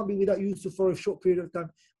يسيرة. I can't be without Yusuf for a short period of time.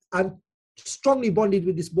 I'm strongly bonded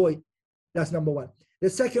with this boy. That's number one. The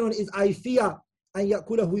second one is, I fear أن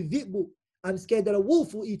يأكله الذئب. I'm scared that a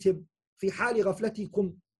wolf will eat him. في حال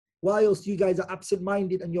غفلتكم. Whilst you guys are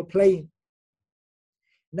absent-minded and you're playing.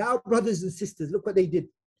 Now, brothers and sisters, look what they did.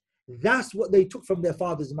 That's what they took from their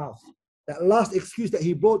father's mouth. That last excuse that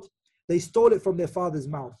he brought, they stole it from their father's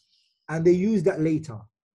mouth. And they used that later.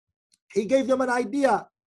 He gave them an idea.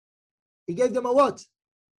 He gave them a what?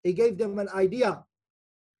 He gave them an idea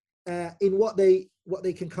in what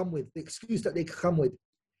they can come with, the excuse that they can come with.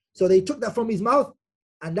 So they took that from his mouth,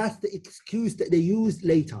 and that's the excuse that they used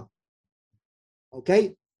later.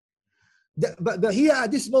 Okay? But here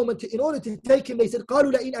at this moment, in order to take him, they said,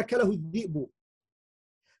 قالوا لئن أكله الذئب.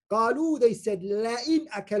 قالوا, they said, لئن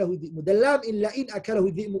أكله الذئب. The lam in لئن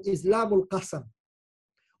أكله الذئب is lam al-qasam.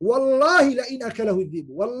 والله لئن أكله الذئب.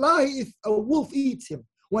 Wallahi, if a wolf eats him.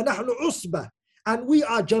 ونحن عصبة. And we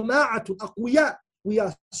are جماعة أقوياء. We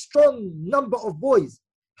are strong number of boys.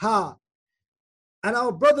 Ha. And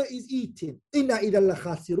our brother is eating. إنا إذا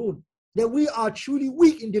لخاسرون. Then we are truly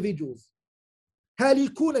weak individuals.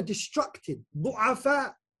 هالكون, destructed.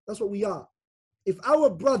 ضعفاء. That's what we are. If our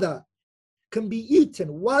brother can be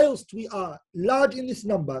eaten whilst we are large in this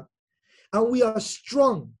number and we are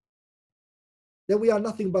strong, then we are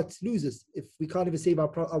nothing but losers if we can't even save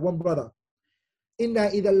our one brother.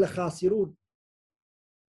 إنا إذا لخاسرون.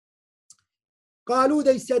 قالوا,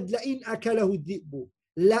 they said, لئن أكله الذئب.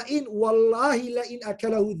 لئن, والله لئن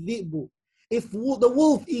أكله الذئب. If the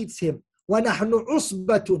wolf eats him. ونحن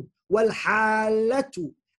عصبة.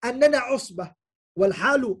 والحالة أننا عصبة.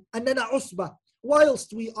 والحال أننا عصبة.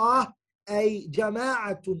 Whilst we are a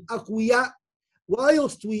جماعة أقوياء.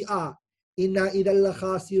 Whilst we are إنا إذا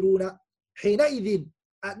لخاسرون. حينئذ,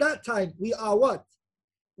 at that time, we are what?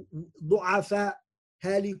 ضعفاء.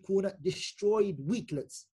 هالكون, destroyed,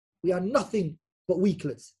 weaklets. We are nothing but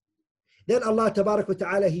weaklets. Then Allah Tabarak wa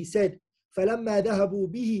Ta'ala, He said, فَلَمَّا ذَهَبُوا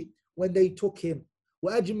بِهِ, when they took him.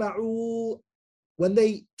 وَأَجْمَعُوا, when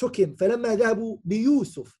they took him. فَلَمَّا ذَهَبُوا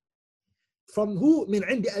بِيُوسُف. From who? مِنْ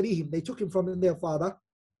عِنْدِ أَبِيهِمْ. They took him from their father.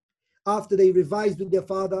 After they revised with their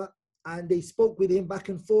father and they spoke with him back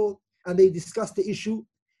and forth and they discussed the issue,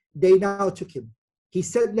 they now took him. He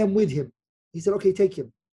sent them with him. He said, okay, take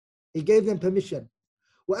him. He gave them permission.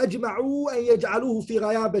 وَأَجْمَعُوا أَن يَجْعَلُوهُ فِي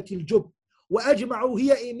غَيَابَةِ الْجُبِّ. وَأَجْمَعُوا,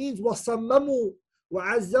 here it means وَصَمَّمُوا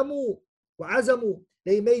وَعَزَمُوا.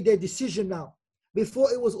 They made their decision now.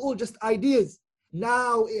 Before it was all just ideas.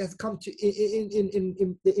 Now it has come to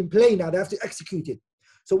in play now. They have to execute it.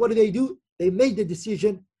 So what do? They made the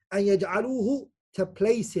decision أن يجعلوه, to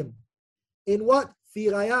place him. In what? في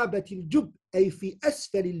غيابة الجب, أي في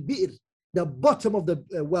أسفل البئر, the bottom of the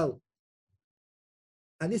well.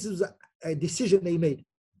 And this is a decision they made.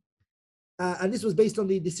 And this was based on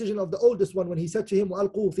the decision of the oldest one when he said to him,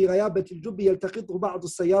 وَأَلْقُوا فِي غَيَابَةِ الْجُبِّ يَلْتَقِطْهُ بَعْضُ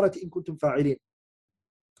السَّيَّارَةِ إِن كُنتُمْ فَاعِلِينَ.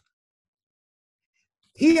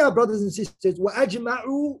 Here, brothers and sisters,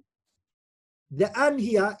 وَأَجْمَعُوا, the an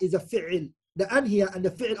here is a fi'il. The an here and the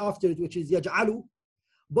fi'il after it, which is يَجْعَلُ,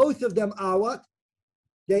 both of them are what?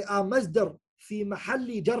 They are masdar fi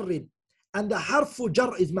mahalli jarrin. And the harfu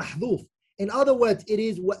jar is mahdhuf. In other words, it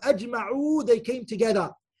is وَأَجْمَعُوا, they came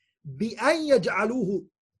together. بِأَن يَجْعَلُوهُ,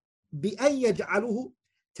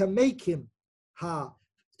 to make him,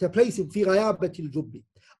 to place him في غيابة الجب.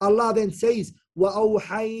 Allah then says,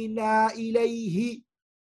 وَأَوْحَيْنَا إِلَيْهِ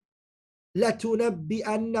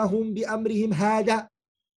لَتُنَبِّئَنَّهُمْ بِأَمْرِهِمْ هَذَا.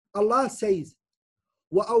 Allah says,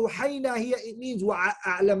 وَأَوْحَيْنَا, here it means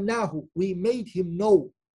وَأَعْلَمْنَاهُ, we made him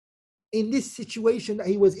know. In this situation that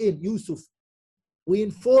he was in, Yusuf, we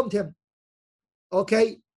informed him.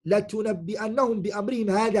 Okay, لَتُنَبِّئَنَّهُمْ بِأَمْرِهِمْ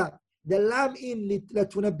هَذَا. The lam in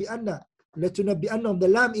لَتُنَبِّئَنَّهُم, the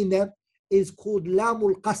lam in them is called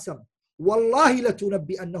lamul qasam. Wallahi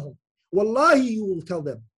لَتُنَبِّئَنَّهُم. Wallahi, you will tell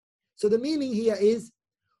them. So the meaning here is,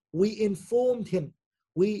 we informed him,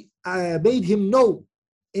 we made him know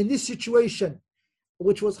in this situation,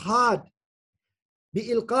 which was hard.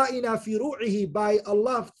 بِإِلْقَائِنَا فِي رُوعِهِ, by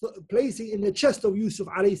Allah placing in the chest of Yusuf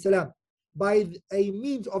alayhi salam, by a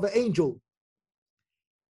means of an angel,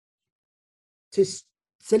 to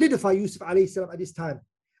solidify Yusuf alayhi salam at this time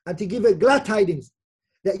and to give her glad tidings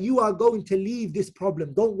that you are going to leave this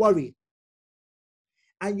problem. Don't worry.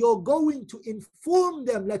 And you're going to inform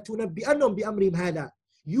them, لَتُنَبِّئَنَّهُمْ بِأَمْرِهِمْ هَذَا.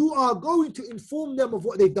 You are going to inform them of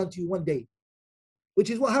what they've done to you one day.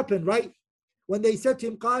 Which is what happened, right? When they said to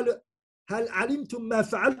him, قَالَ هَلْ عَلِمْتُمْ مَا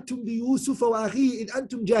فَعَلْتُمْ بِيُوسُفَ وَأَخِيهِ إِذْ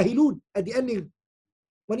أَنْتُمْ جَاهِلُونَ. At the ending,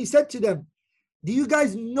 when he said to them, do you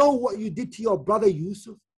guys know what you did to your brother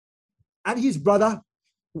Yusuf and his brother?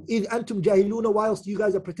 إِذْ أَنْتُمْ جَاهِلُونَ, whilst you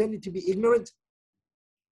guys are pretending to be ignorant.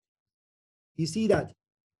 You see that?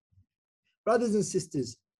 Brothers and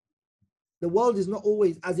sisters, the world is not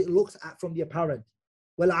always as it looks at from the apparent.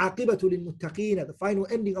 وَالْعَاقِبَةُ لِلْمُتَّقِينَ. The final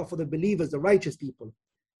ending are for the believers, the righteous people.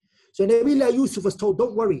 So Nabiullah Yusuf was told,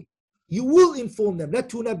 don't worry. You will inform them.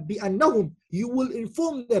 لَتُنَبِّئَنَّهُمْ. You will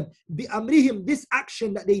inform them. بِأَمْرِهِمْ. This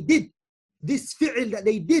action that they did. This fi'l that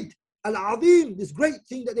they did. Al-Azim. This great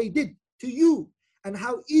thing that they did to you. And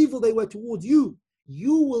how evil they were towards you.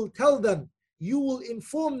 You will tell them. You will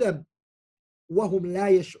inform them. وَهُمْ لَا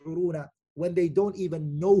يَشْعُرُونَ. When they don't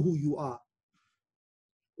even know who you are.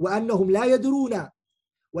 وَأَنَّهُمْ لَا يَدْرُونَ.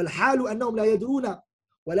 وَالْحَالُ أَنَّهُمْ لَا يَدْرُونَ.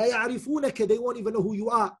 وَلَا يَعْرِفُونَكَ. They won't even know who you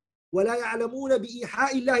are. وَلَا يَعْلَمُونَ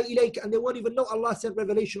بِإِيحَاءِ اللَّهِ إِلَيْكَ. And they won't even know Allah sent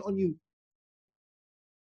revelation on you.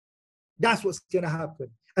 That's what's going to happen.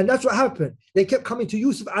 And that's what happened. They kept coming to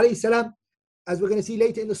Yusuf alayhi salam, as we're going to see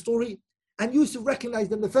later in the story. And Yusuf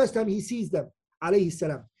recognized them the first time he sees them, alayhi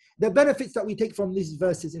salam. The benefits that we take from these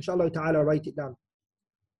verses, inshallah ta'ala, write it down.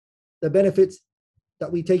 The benefits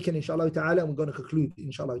that we take in, inshallah ta'ala, and we're going to conclude,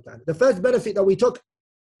 inshallah ta'ala. The first benefit that we took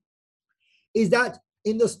is that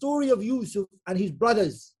in the story of Yusuf and his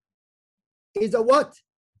brothers is a what?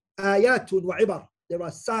 Ayatun wa ibar. There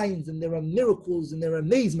are signs and there are miracles and there are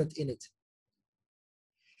amazement in it.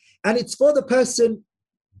 And it's for the person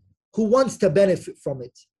who wants to benefit from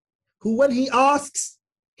it. Who when he asks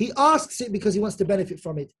it because he wants to benefit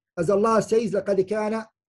from it. As Allah says, لَقَدْ كَانَ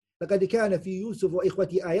فِي يُوسُفَ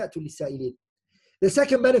وَإِخْوَةِ آيَاتٌ لِلسَّائِلِينَ. The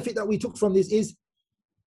second benefit that we took from this is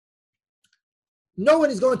no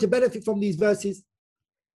one is going to benefit from these verses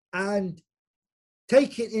and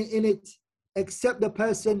take it in it except the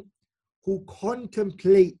person who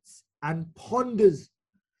contemplates and ponders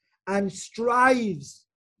and strives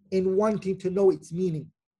in wanting to know its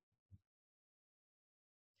meaning.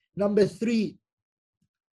 Number 3,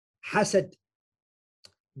 hasad,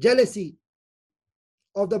 jealousy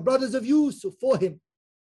of the brothers of Yusuf for him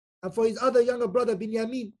and for his other younger brother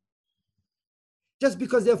Binyamin. Just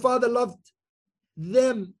because their father loved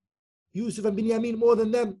them, Yusuf and Binyamin, more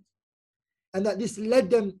than them, and that this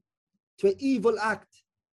led them to an evil act.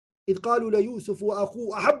 إِذْ قَالُوا لَيُوسُفُ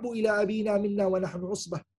وَأَخُوهُ أَحَبُّ إِلَىٰ أَبِينَا مِنَّا وَنَحْنُ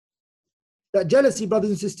عُصْبَةٌ. That jealousy, brothers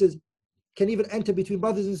and sisters, can even enter between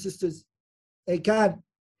brothers and sisters. It can.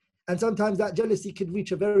 And sometimes that jealousy could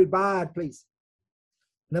reach a very bad place.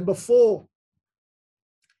 Number 4,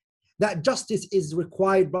 that justice is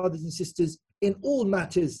required, brothers and sisters, in all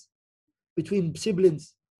matters between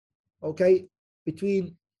siblings, okay,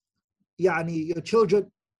 between your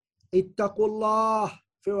children. Ittaqullah,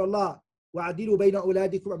 fear Allah, wa'adilu bayna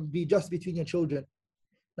awladikum, and be just between your children.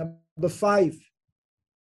 Number 5,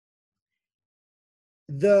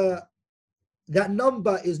 that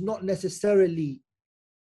number is not necessarily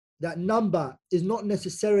an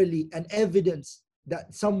evidence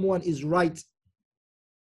that someone is right.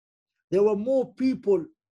 There were more people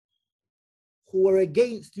who were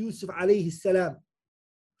against Yusuf alayhi salam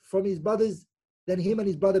from his brothers than him and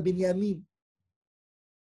his brother Binyamin.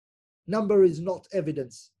 Number is not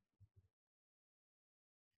evidence.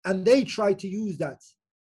 And they try to use that.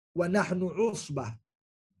 وَنَحْنُ عُصْبَةٌ.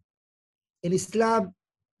 In Islam,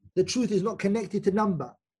 the truth is not connected to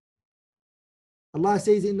number. Allah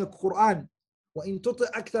says in the Quran, وَإِن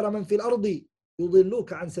تُطِعْ أَكْثَرَ مَنْ فِي الْأَرْضِ يُضِلُّوكَ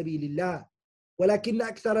عَنْ سَبِيلِ اللَّهِ وَلَكِنَّ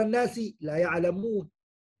أَكْثَرَ النَّاسِ لَا يَعْلَمُونَ.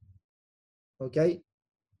 Okay.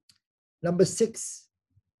 Number 6,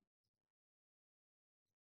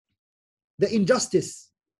 the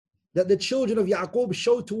injustice that the children of Yaqub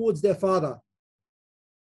showed towards their father.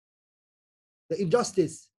 The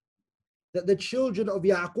injustice that the children of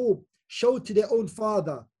Yaqub showed to their own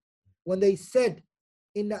father when they said,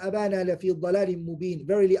 Inna abana la fi dhalalim mubin.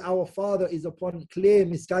 Verily our father is upon clear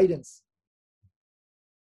misguidance.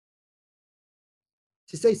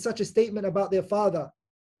 To say such a statement about their father,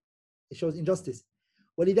 it shows injustice.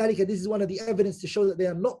 وَلِذَلِكَ, this is one of the evidence to show that they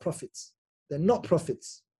are not prophets. They're not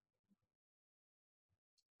prophets.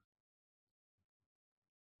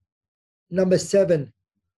 Number 7,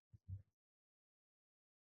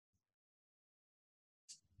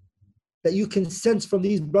 that you can sense from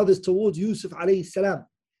these brothers towards Yusuf alayhi salam.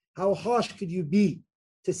 How harsh could you be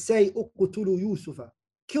to say, uqtulu Yusufa?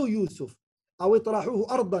 kill Yusuf, أو اطرحوه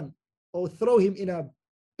أرضا, or throw him in a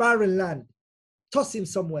barren land, toss him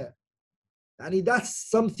somewhere. And that's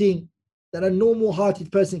something that a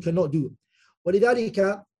normal-hearted person cannot do.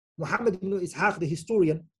 ولذلك Muhammad ibn Ishaq, the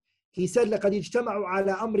historian, he said, لَقَدْ اجْتَمَعُوا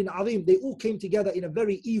عَلَى أَمْرٍ عَظِيمٍ. They all came together in a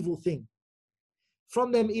very evil thing.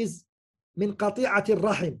 From them is مِنْ قَطِيعَةِ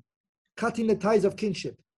الرَّحِمِ, cutting the ties of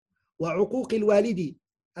kinship, وَعُقُوقِ الْوَالِدِ,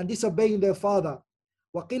 and disobeying their father,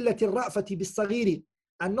 وَقِلَّةِ الرَّأْفَةِ بِالصَّغِيرِ,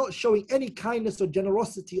 and not showing any kindness or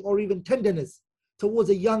generosity or even tenderness towards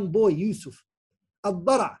a young boy, Yusuf.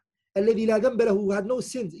 الضَّرَعِ الَّذِي لَا ذَنْبَ لَهُ, who had no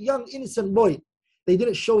sins, young innocent boy. They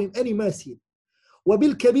didn't show him any mercy.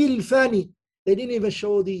 وَبِالْكَبِيرِ الْفَانِ, they didn't even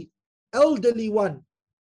show the elderly one.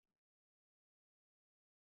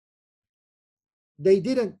 They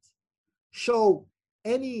didn't show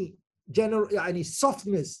any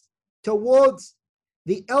softness towards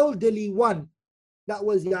the elderly one. That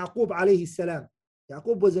was Yaqub alayhi salam.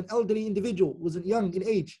 Yaqub was an elderly individual, wasn't young in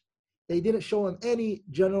age. They didn't show him any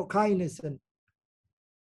general kindness. And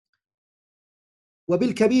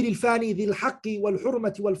وَبِالْكَبِيرِ الْفَانِي ذِي الْحَقِّ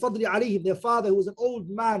وَالْحُرْمَةِ وَالْفَضْلِ عَلَيْهِمْ, their father, who was an old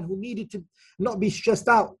man who needed to not be stressed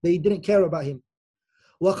out. They didn't care about him.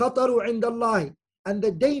 وَخَطَرُوا عِنْدَ اللَّهِ, and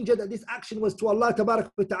the danger that this action was to Allah tabarak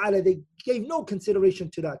wa ta'ala, they gave no consideration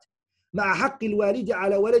to that. مَعَ حَقِّ الْوَالِدِ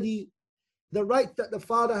عَلَى وَلَدِهِ, the right that the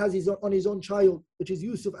father has on his own child, which is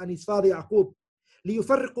Yusuf, and his father Yaqub.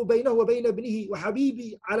 لِيُفَرِّقُ بَيْنَهُ وَبَيْنَ ابْنِهِ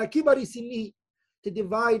وَحَبِيبِهِ عَلَى كِبَرِ سِنِّهِ, to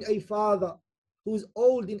divide a father who's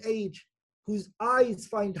old in age, whose eyes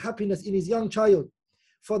find happiness in his young child,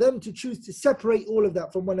 for them to choose to separate all of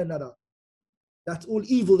that from one another. That's all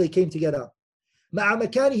evil. They came together. مَعَ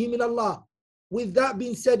مَكَانِهِ مِنَ اللَّهِ, with that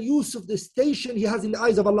being said, Yusuf, the station he has in the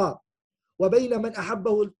eyes of Allah. وَبَيْنَ مَنْ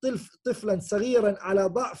أَحَبَّهُ طِفْلًا صَغِيرًا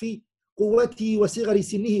عَلَى ضَعْفِ قُوَّتِهِ وَصِغَرِ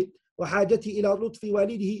سِنِّهِ وَحَاجَتِهِ إِلَى لُطْفِ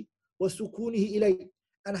وَالِدِهِ وَسُكُونِهِ إِلَيْهِ,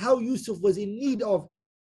 and how Yusuf was in need of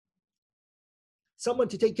someone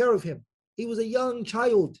to take care of him. He was a young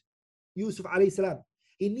child, Yusuf alayhi salam.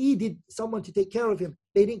 He needed someone to take care of him.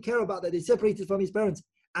 They didn't care about that. They separated from his parents,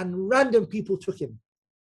 and random people took him.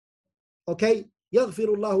 Okay?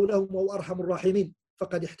 يَغْفِرُ اللَّهُ لَهُمْ وَأَرْحَمُ الرَّاحِمِينَ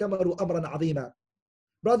فَقَدْ احْتَمَلُوا أَمْرًا عَظِيمًا.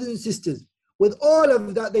 Brothers and sisters, with all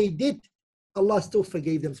of that they did, Allah still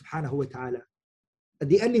forgave them subhanahu wa ta'ala. At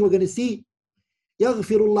the ending we're going to see,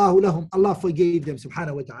 يَغْفِرُ اللَّهُ لَهُمْ, Allah forgave them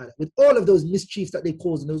subhanahu wa ta'ala. With all of those mischiefs that they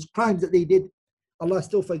caused and those crimes that they did, Allah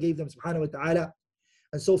still forgave them subhanahu wa ta'ala.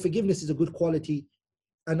 And so forgiveness is a good quality,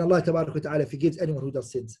 and Allah tabarak wa ta'ala forgives anyone who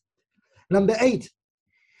does sins. Number 8,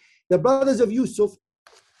 the brothers of Yusuf,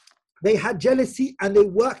 they had jealousy and they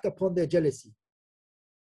worked upon their jealousy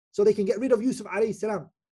so they can get rid of Yusuf alayhi salam.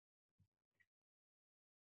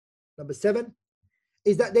 Number 7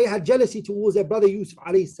 is that they had jealousy towards their brother Yusuf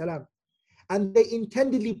alayhi salam, and they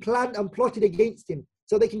intendedly planned and plotted against him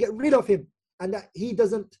so they can get rid of him, and that he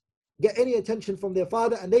doesn't get any attention from their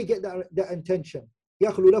father and they get that attention.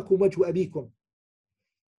 يَخْلُ لَكُمْ وَجْهُ أَبِيكُمْ.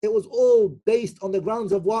 It was all based on the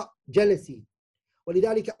grounds of what? Jealousy.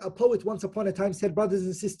 ولذلك, a poet once upon a time said, brothers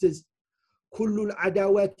and sisters, كُلُّ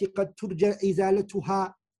الْعَدَاوَاتِ قَدْ تُرْجَى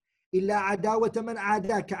إِزَالَتُهَا إِلَّا عَدَاوَةَ مَنْ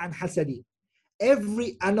عَادَاكَ عَنْ حَسَدِ.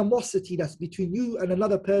 Every animosity that's between you and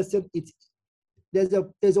another person, there's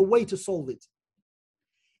a way to solve it.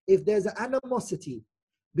 If there's an animosity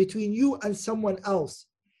between you and someone else,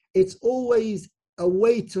 it's always a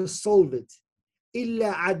way to solve it.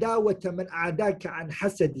 إِلَّا عَدَاوَةَ مَنْ عَادَاكَ عَنْ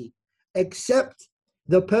حَسَدِ, except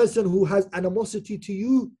the person who has animosity to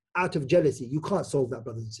you out of jealousy. You can't solve that,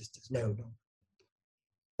 brothers and sisters. No.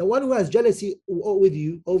 The one who has jealousy with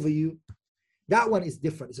you, over you, that one is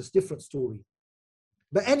different. It's a different story.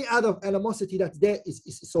 But any other animosity that's there is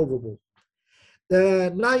solvable.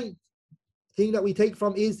 The 9th thing that we take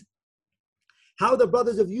from is how the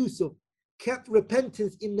brothers of Yusuf kept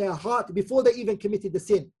repentance in their heart before they even committed the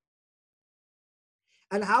sin,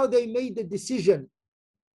 and how they made the decision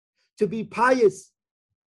to be pious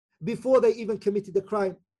before they even committed the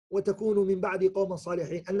crime. وَتَكُونُوا مِنْ بَعْدِ قَوْمًا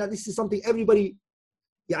صَالِحِينَ. And that this is something everybody,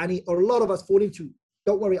 or a lot of us fall into.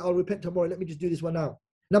 Don't worry, I'll repent tomorrow. Let me just do this one now.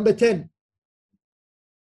 Number 10.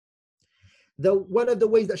 One of the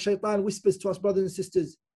ways that shaitan whispers to us, brothers and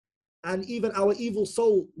sisters, and even our evil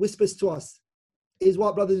soul whispers to us, is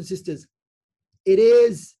what, brothers and sisters? It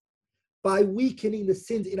is by weakening the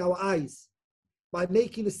sins in our eyes, by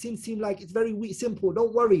making the sin seem like it's very simple.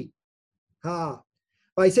 Don't worry.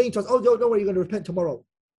 By saying to us, oh, don't worry, you're going to repent tomorrow.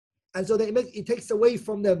 And so it takes away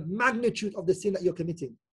from the magnitude of the sin that you're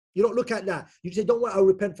committing. You don't look at that. You say, don't worry, I'll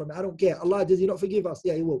repent from it. I don't care. Allah, does He not forgive us?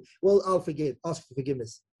 Yeah, He will. Well, I'll forgive. Ask for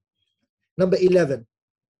forgiveness. Number 11.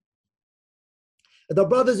 The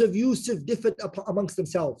brothers of Yusuf differed amongst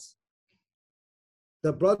themselves.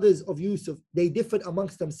 the brothers of Yusuf, they differed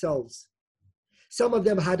amongst themselves. Some of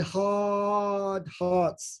them had hard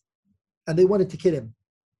hearts and they wanted to kill him.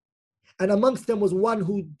 And amongst them was one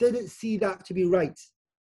who didn't see that to be right.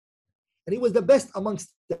 And he was the best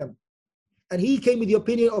amongst them. And he came with the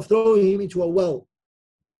opinion of throwing him into a well.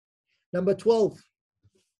 Number 12.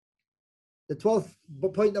 The 12th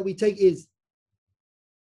point that we take is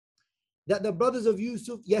that the brothers of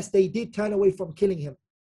Yusuf, yes, they did turn away from killing him.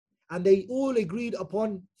 And they all agreed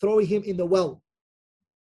upon throwing him in the well,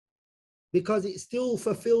 because it still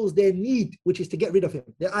fulfills their need, which is to get rid of him.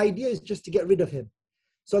 Their idea is just to get rid of him.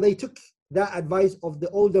 So they took that advice of the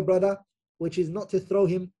older brother, which is not to throw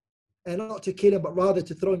him and not to kill him, but rather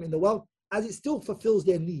to throw him in the well, as it still fulfills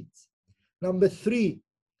their needs. Number 3,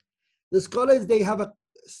 the scholars, they have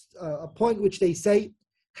a point which they say,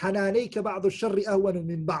 حَنَانَيْكَ بَعْضُ الشَّرِّ أَهْوَنُ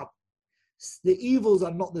مِنْ بَعْضٍ. The evils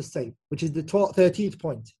are not the same, which is the 13th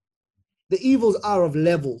point. The evils are of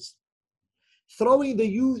levels. Throwing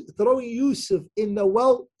Yusuf in the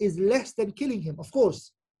well is less than killing him, of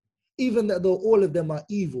course, even though all of them are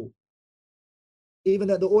evil. Even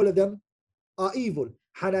though all of them are evil.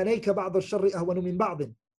 حَنَانَيْكَ بَعْضُ الشَّرِّ أَهْوَنُ مِنْ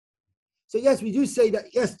بَعْضٍ. So yes, we do say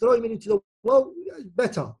that, yes, throwing him into the well is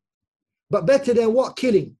better. But better than what?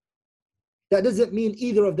 Killing. That doesn't mean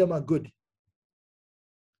either of them are good.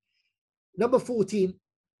 Number 14,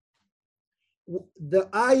 the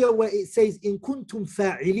ayah where it says, in kuntum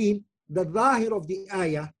fa'ilin, the zahir of the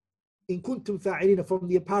ayah, in kuntum fa'ilin, from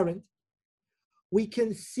the apparent, we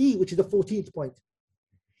can see, which is the 14th point,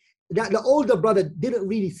 that the older brother didn't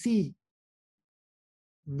really see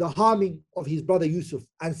the harming of his brother Yusuf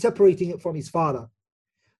and separating it from his father.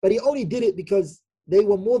 But he only did it because they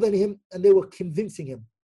were more than him and they were convincing him.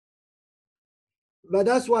 But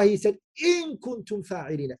that's why he said, in kuntum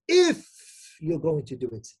fa'ilina, if you're going to do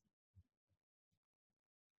it.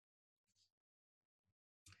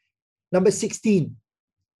 Number 15.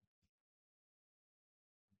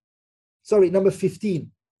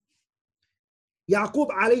 Yaqub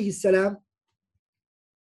alayhi salam,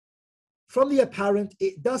 from the apparent,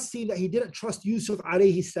 it does seem that he didn't trust Yusuf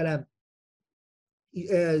alayhi salam,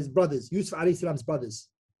 his brothers, Yusuf alayhi salam's brothers.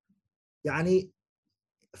 Yani,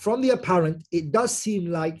 from the apparent, it does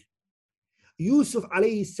seem like Yusuf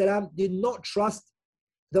alayhi salam did not trust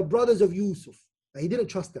the brothers of Yusuf. He didn't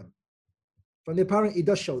trust them. From the apparent, it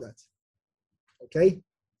does show that. Okay?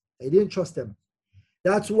 He didn't trust them.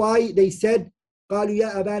 That's why they said, قالوا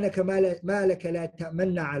يا أبانك ما لك لا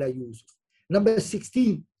تأمن على يوسف. Number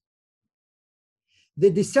 16. The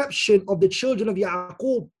deception of the children of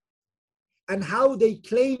Yaqub and how they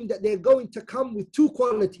claim that they're going to come with 2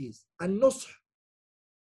 qualities. النصح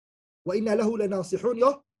وإنا له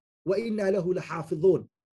لناصحون وإنا له لحافظون.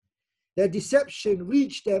 Their deception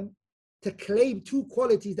reached them to claim 2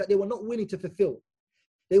 qualities that they were not willing to fulfill.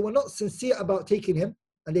 They were not sincere about taking him,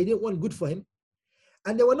 and they didn't want good for him,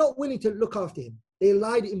 and they were not willing to look after him. They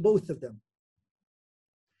lied in both of them.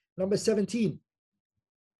 Number 17.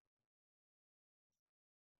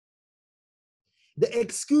 The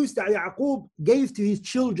excuse that Yaqub gave to his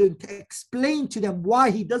children to explain to them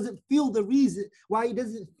why he doesn't feel the reason, why he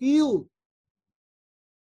doesn't feel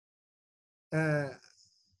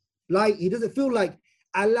like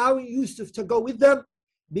allowing Yusuf to go with them,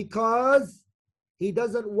 because he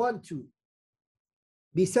doesn't want to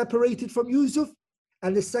be separated from Yusuf.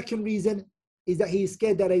 And the second reason is that he is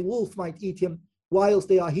scared that a wolf might eat him whilst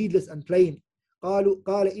they are heedless and playing. قال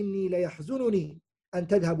إني ليحزنني أن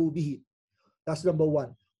تذهبوا به. That's number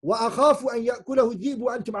 1. وأخاف أن يأكله الذئب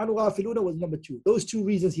وأنتم عنه غافلون was number 2. Those 2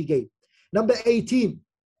 reasons he gave. Number 18.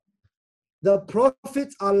 The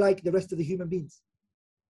prophets are like the rest of the human beings.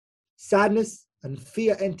 Sadness and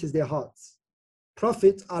fear enters their hearts.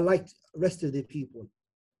 Prophets are like the rest of the people.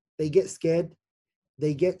 They get scared.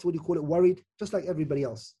 They get, worried, just like everybody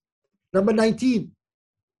else. Number 19.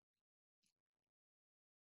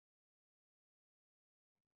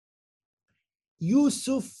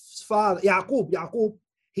 Yusuf's father, Yaqub,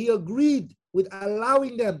 he agreed with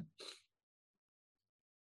allowing them.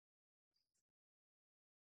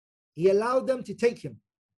 He allowed them to take him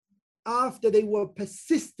after they were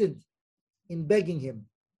persistent in begging him.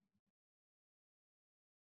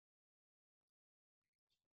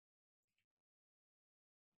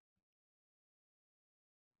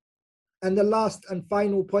 And the last and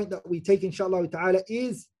final point that we take, inshallah ta'ala,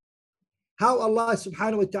 is how Allah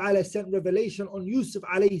subhanahu wa ta'ala sent revelation on Yusuf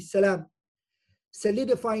alayhi salam,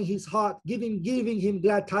 solidifying his heart, giving him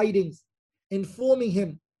glad tidings, informing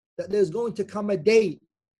him that there's going to come a day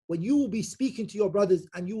when you will be speaking to your brothers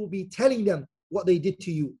and you will be telling them what they did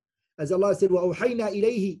to you. As Allah said, وَأَوْحَيْنَا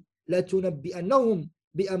إِلَيْهِ لَتُنَبِّئَنَّهُمْ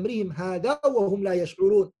بِأَمْرِهِمْ هَذَا وَهُمْ لَا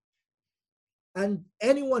يَشْعُرُونَ. And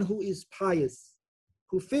anyone who is pious,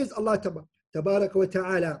 who fears Allah Tabaraka wa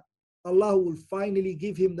Ta'ala, Allah will finally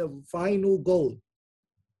give him the final goal.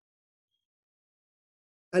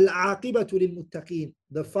 الْعَاقِبَةُ لِلْمُتَّقِينَ.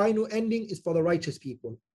 The final ending is for the righteous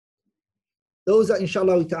people. Those are,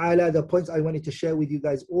 inshallah ta'ala, the points I wanted to share with you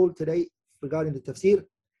guys all today regarding the tafsir.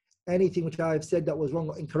 Anything which I have said that was wrong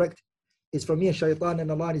or incorrect is from me and shaitan,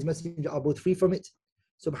 and Allah and His Messenger are both free from it.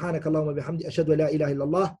 Subhanak Allahumma bihamdi, ashhadu an la ilaha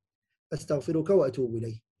illallah, astaghfiruka wa atubu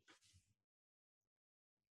ilayh.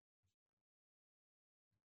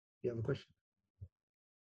 You have a question?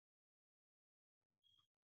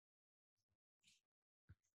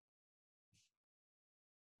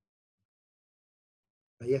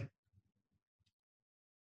 Yeah.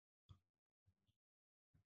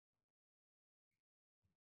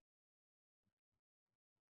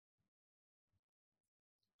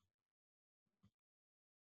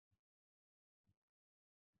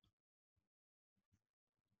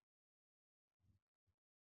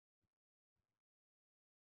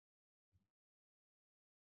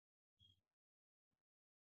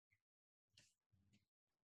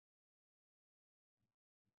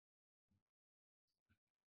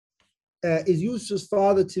 Is Yusuf's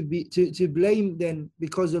father to blame then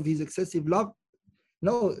because of his excessive love?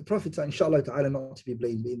 No, prophets are inshallah ta'ala not to be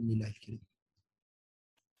blamed.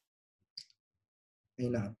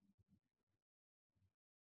 Amen.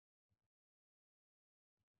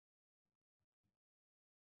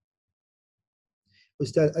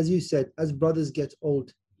 Ustadh, as you said, as brothers get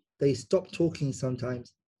old, they stop talking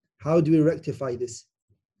sometimes. How do we rectify this?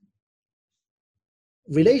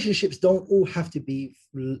 Relationships don't all have to be,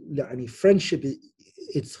 friendship,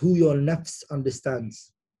 it's who your nafs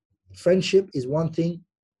understands. Friendship is one thing,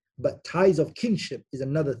 but ties of kinship is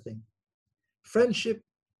another thing. Friendship,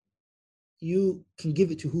 you can give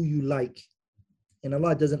it to who you like, and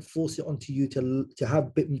Allah doesn't force it onto you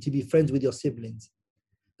to be friends with your siblings.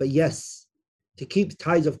 But yes, to keep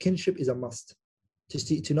ties of kinship is a must.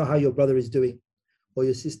 To know how your brother is doing or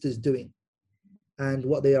your sister is doing and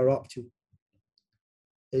what they are up to.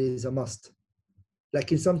 It is a must. Like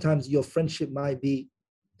sometimes your friendship might be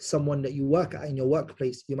someone that you work at in your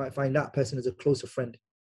workplace. You might find that person is a closer friend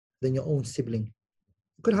than your own sibling.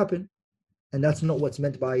 It could happen. And that's not what's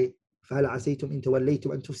meant by فَهَلْ عَسَيْتُمْ إِن تَوَلَّيْتُمْ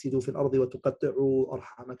أَن تُفْسِدُوا فِي الْأَرْضِ وَتُقَطِّعُوا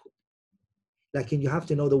أَرْحَامَكُمْ. Like you have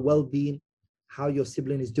to know the well-being, how your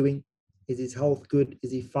sibling is doing. Is his health good?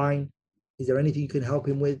 Is he fine? Is there anything you can help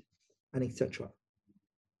him with? And etc.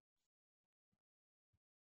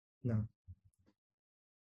 No.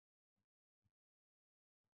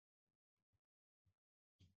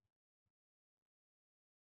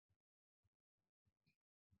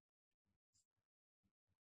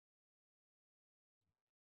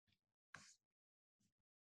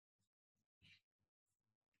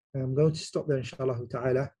 I'm going to stop there, inshallah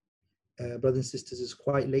ta'ala. Brothers and sisters, it's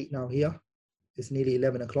quite late now here. It's nearly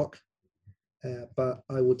 11 o'clock. But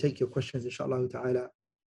I will take your questions, inshallah ta'ala.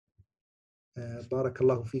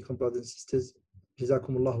 Barakallahu feekum, brothers and sisters.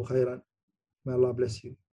 Jazakumullahu khairan. May Allah bless you.